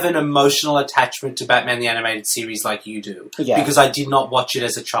don't have an emotional attachment to Batman the Animated Series like you do. Yeah. Because I did not watch it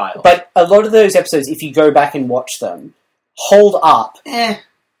as a child. But a lot of those episodes, if you go back and watch them, hold up.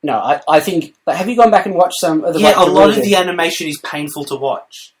 No, I think... Have you gone back and watched some of the... Yeah, a lot of the animation is painful to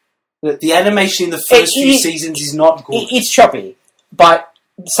watch. The animation in the first few seasons is not good. It's choppy, but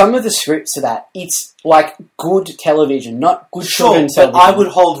some of the scripts to that, it's like good television, not good children's television. I would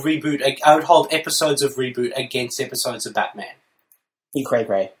hold episodes of Reboot against episodes of Batman. You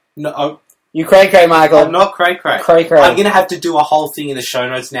cray-cray. No. You cray-cray, Michael. I'm not cray-cray. Cray-cray. I'm going to have to do a whole thing in the show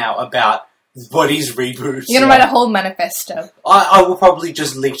notes now about what is Reboot. You're going to write a whole manifesto. I will probably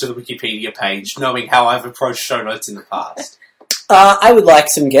just link to the Wikipedia page, knowing how I've approached show notes in the past. I would like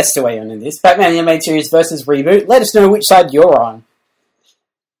some guests to weigh in on this. Batman the Animated Series versus Reboot. Let us know which side you're on.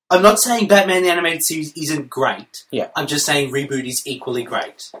 I'm not saying Batman the Animated Series isn't great. Yeah. I'm just saying Reboot is equally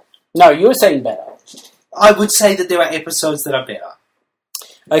great. No, you were saying better. I would say that there are episodes that are better.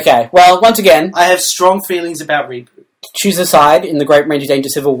 Okay, well, once again... I have strong feelings about Reboot. Choose a side in the Great Ranger Danger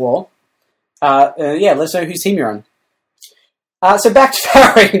Civil War. Let us know whose team you're on. So back to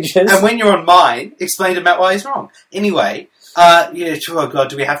Power Rangers. And when you're on mine, explain to Matt why he's wrong. Anyway, oh god,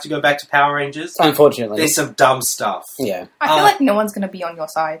 do we have to go back to Power Rangers? Unfortunately. There's some dumb stuff. Yeah. I feel like no one's going to be on your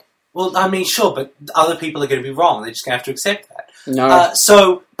side. Well, I mean, sure, but other people are going to be wrong. They're just going to have to accept that. No.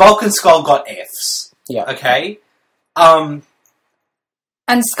 So, Bulk and Skull got Fs. Yeah. Okay?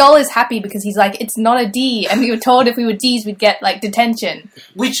 And Skull is happy because he's like, it's not a D, and we were told if we were Ds we'd get, like, detention.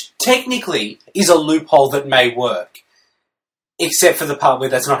 Which, technically, is a loophole that may work. Except for the part where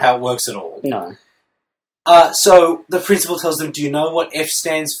that's not how it works at all. No. So, the principal tells them, do you know what F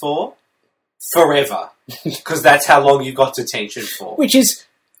stands for? forever. Because that's how long you got detention for. Which is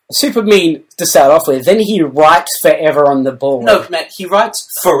super mean to start off with. Then he writes forever on the board. No, Matt, he writes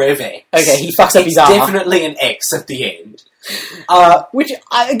forever. Okay, he fucks up his It's R. definitely an X at the end. Which,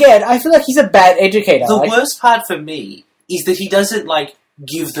 again, I feel like he's a bad educator. The worst part for me is that he doesn't, like,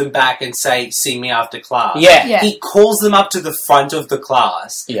 give them back and say, see me after class. Yeah. Yeah. He calls them up to the front of the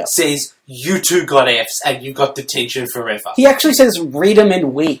class, Yeah. says, you two got Fs and you got detention forever. He actually says, read them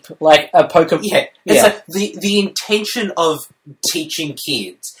and weep, like a poker. Yeah, it's like the intention of teaching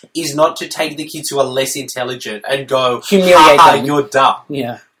kids is not to take the kids who are less intelligent and go, Humiliate haha, them. you're dumb,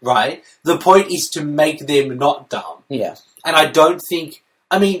 Yeah. right? The point is to make them not dumb. Yeah. And I don't think,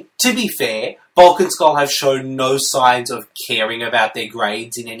 I mean, to be fair, Bulk and Skull have shown no signs of caring about their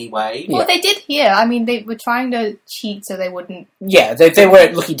grades in any way. Well, they did here. I mean, they were trying to cheat so they wouldn't... Yeah, they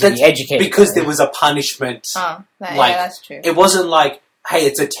weren't looking to be That's educated. because there was a punishment. Oh, Like, yeah, that's true. It wasn't like, hey,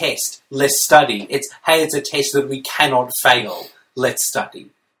 it's a test, let's study. It's, hey, it's a test that we cannot fail, let's study.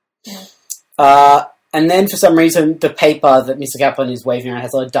 And then, for some reason, the paper that Mr. Kaplan is waving around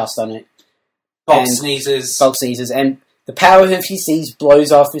has a lot of dust on it. Bulk And sneezes. Bulk sneezes, and the power of he sees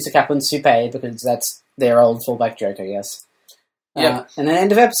blows off Mr. Kaplan's toupee, because that's their old fallback joke, I guess. Yeah. And then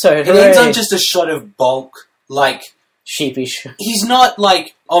end of episode. It ends hooray. on just a shot of Bulk, like, Sheepish. he's not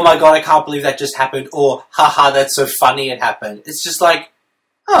like, oh my god, I can't believe that just happened, or haha, that's so funny it happened. It's just like,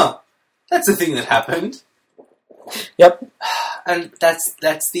 oh, that's a thing that happened. Yep. And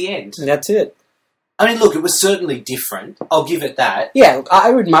that's the end. And that's it. I mean, look, it was certainly different. I'll give it that. Yeah,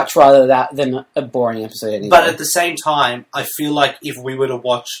 I would much rather that than a boring episode anyway. But at the same time, I feel like if we were to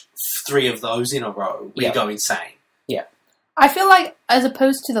watch 3 of those in a row, we'd go insane. I feel like, as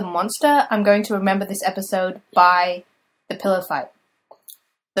opposed to the monster, I'm going to remember this episode by the pillow fight.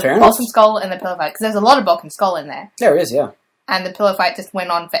 The Fair Bulk enough. and Skull and the pillow fight. Because there's a lot of Bulk and Skull in there. There it is, yeah. And the pillow fight just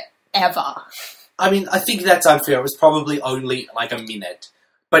went on forever. I mean, I think that's unfair. It was probably only like a minute.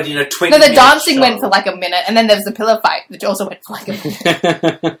 But, 20 No, the minute dancing show. went for like a minute, and then there was the pillow fight, which also went for like a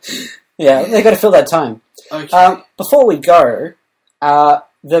minute. Yeah, they got to fill that time. Okay. Before we go,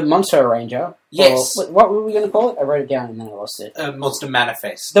 the Monster Ranger. Yes. Or, what were we going to call it? I wrote it down and then I lost it. Monster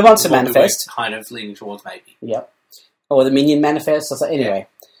Manifest. The Monster What we were Manifest. kind of leaning towards, maybe. Yep. Or the Minion Manifest. Or something. Anyway.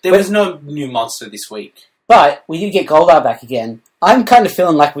 There was no new monster this week. But we did get Goldar back again. I'm kind of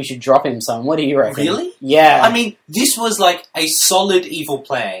feeling like we should drop him some. What do you reckon? Really? Yeah. I mean, this was like a solid evil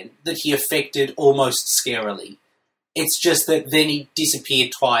plan that he affected almost scarily. It's just that then he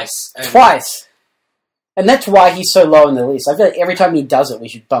disappeared twice. Twice. And that's why he's so low on the list. I feel like every time he does it, we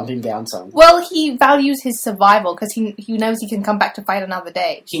should bump him down some. Well, he values his survival, because he knows he can come back to fight another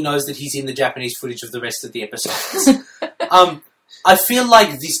day. He knows that he's in the Japanese footage of the rest of the episodes. I feel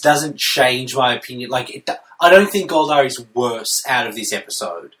like this doesn't change my opinion. Like, I don't think Goldar is worse out of this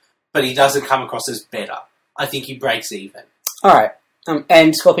episode, but he doesn't come across as better. I think he breaks even. Alright.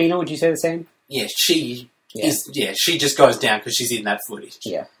 And Scorpina, would you say the same? Yeah, she just goes down because she's in that footage.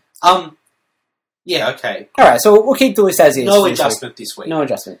 Yeah. Yeah, okay. Alright, so we'll keep the list as is. No this adjustment this week. week. No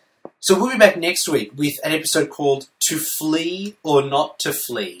adjustment. So we'll be back next week with an episode called To Flee or Not to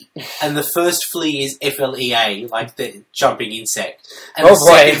Flee. And the first flea is FLEA, like the jumping insect. And the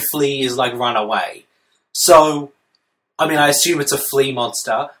second flea is like run away. So, I mean, I assume it's a flea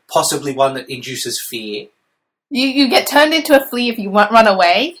monster, possibly one that induces fear. You get turned into a flea if you run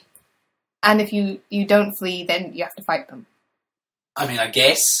away, and if you don't flee, then you have to fight them. I mean, I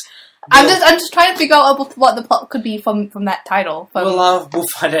guess. I'm just trying to figure out what the plot could be from that title. Well, we'll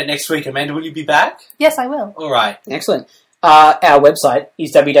find out next week. Amanda, will you be back? Yes, I will. All right. Excellent. Our website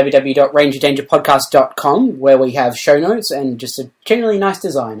is www.rangerdangerpodcast.com, where we have show notes and just a generally nice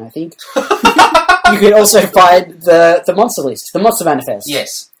design, I think. You can also find the monster list, the Monster Manifest.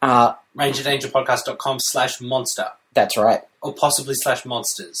 Yes. rangerdangerpodcast.com/monster. That's right. Or possibly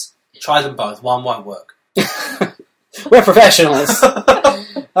 /monsters. Try them both. One won't work. We're professionals.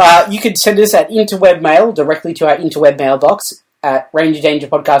 You can send us at interweb mail directly to our interweb mailbox at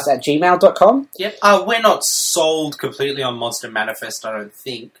rangerdangerpodcast@gmail.com. Yep. We're not sold completely on Monster Manifest, I don't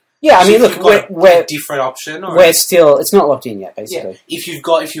think. Yeah, I So mean, if look, you've got we're a different option. Or we're still, it's not locked in yet, basically. if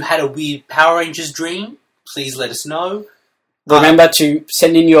you had a weird Power Rangers dream, please let us know. Remember to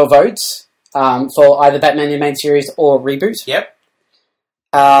send in your votes for either Batman the Animated Series or Reboot. Yep.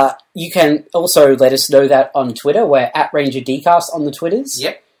 You can also let us know that on Twitter. We're at RangerDcast on the Twitters.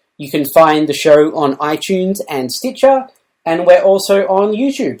 Yep. You can find the show on iTunes and Stitcher, and we're also on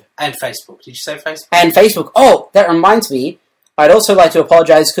YouTube. And Facebook. Did you say Facebook? And Facebook. Oh, that reminds me, I'd also like to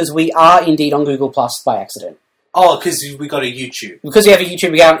apologise because we are indeed on Google Plus by accident. Oh, because we got a YouTube. Because we have a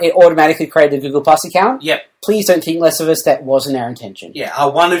YouTube account, it automatically created a Google Plus account. Yep. Please don't think less of us. That wasn't our intention. Yeah,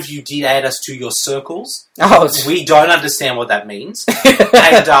 one of you did add us to your circles. Oh, We don't understand what that means,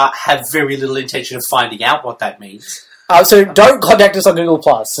 and have very little intention of finding out what that means. So don't contact us on Google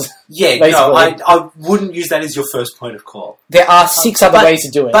Plus. Yeah, no, I wouldn't use that as your first point of call. There are 6 other ways to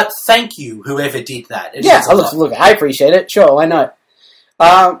do it. But thank you, whoever did that. It yeah, means a lot. look, I appreciate it. Sure, why not?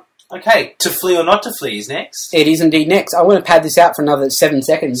 Okay, to flee or not to flee is next. It is indeed next. I want to pad this out for another 7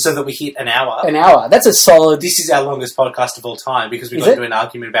 seconds. So that we hit an hour. An hour. That's a solid... This is our longest podcast of all time because we got into an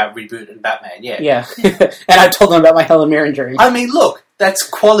argument about Reboot and Batman, yeah. Yeah. And I told them about my Helen Mirren dream. I mean, look, that's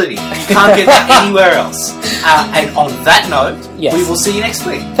quality. You can't get that anywhere else. And on that note, Yes. we will see you next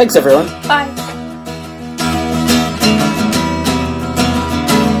week. Thanks, everyone. Bye.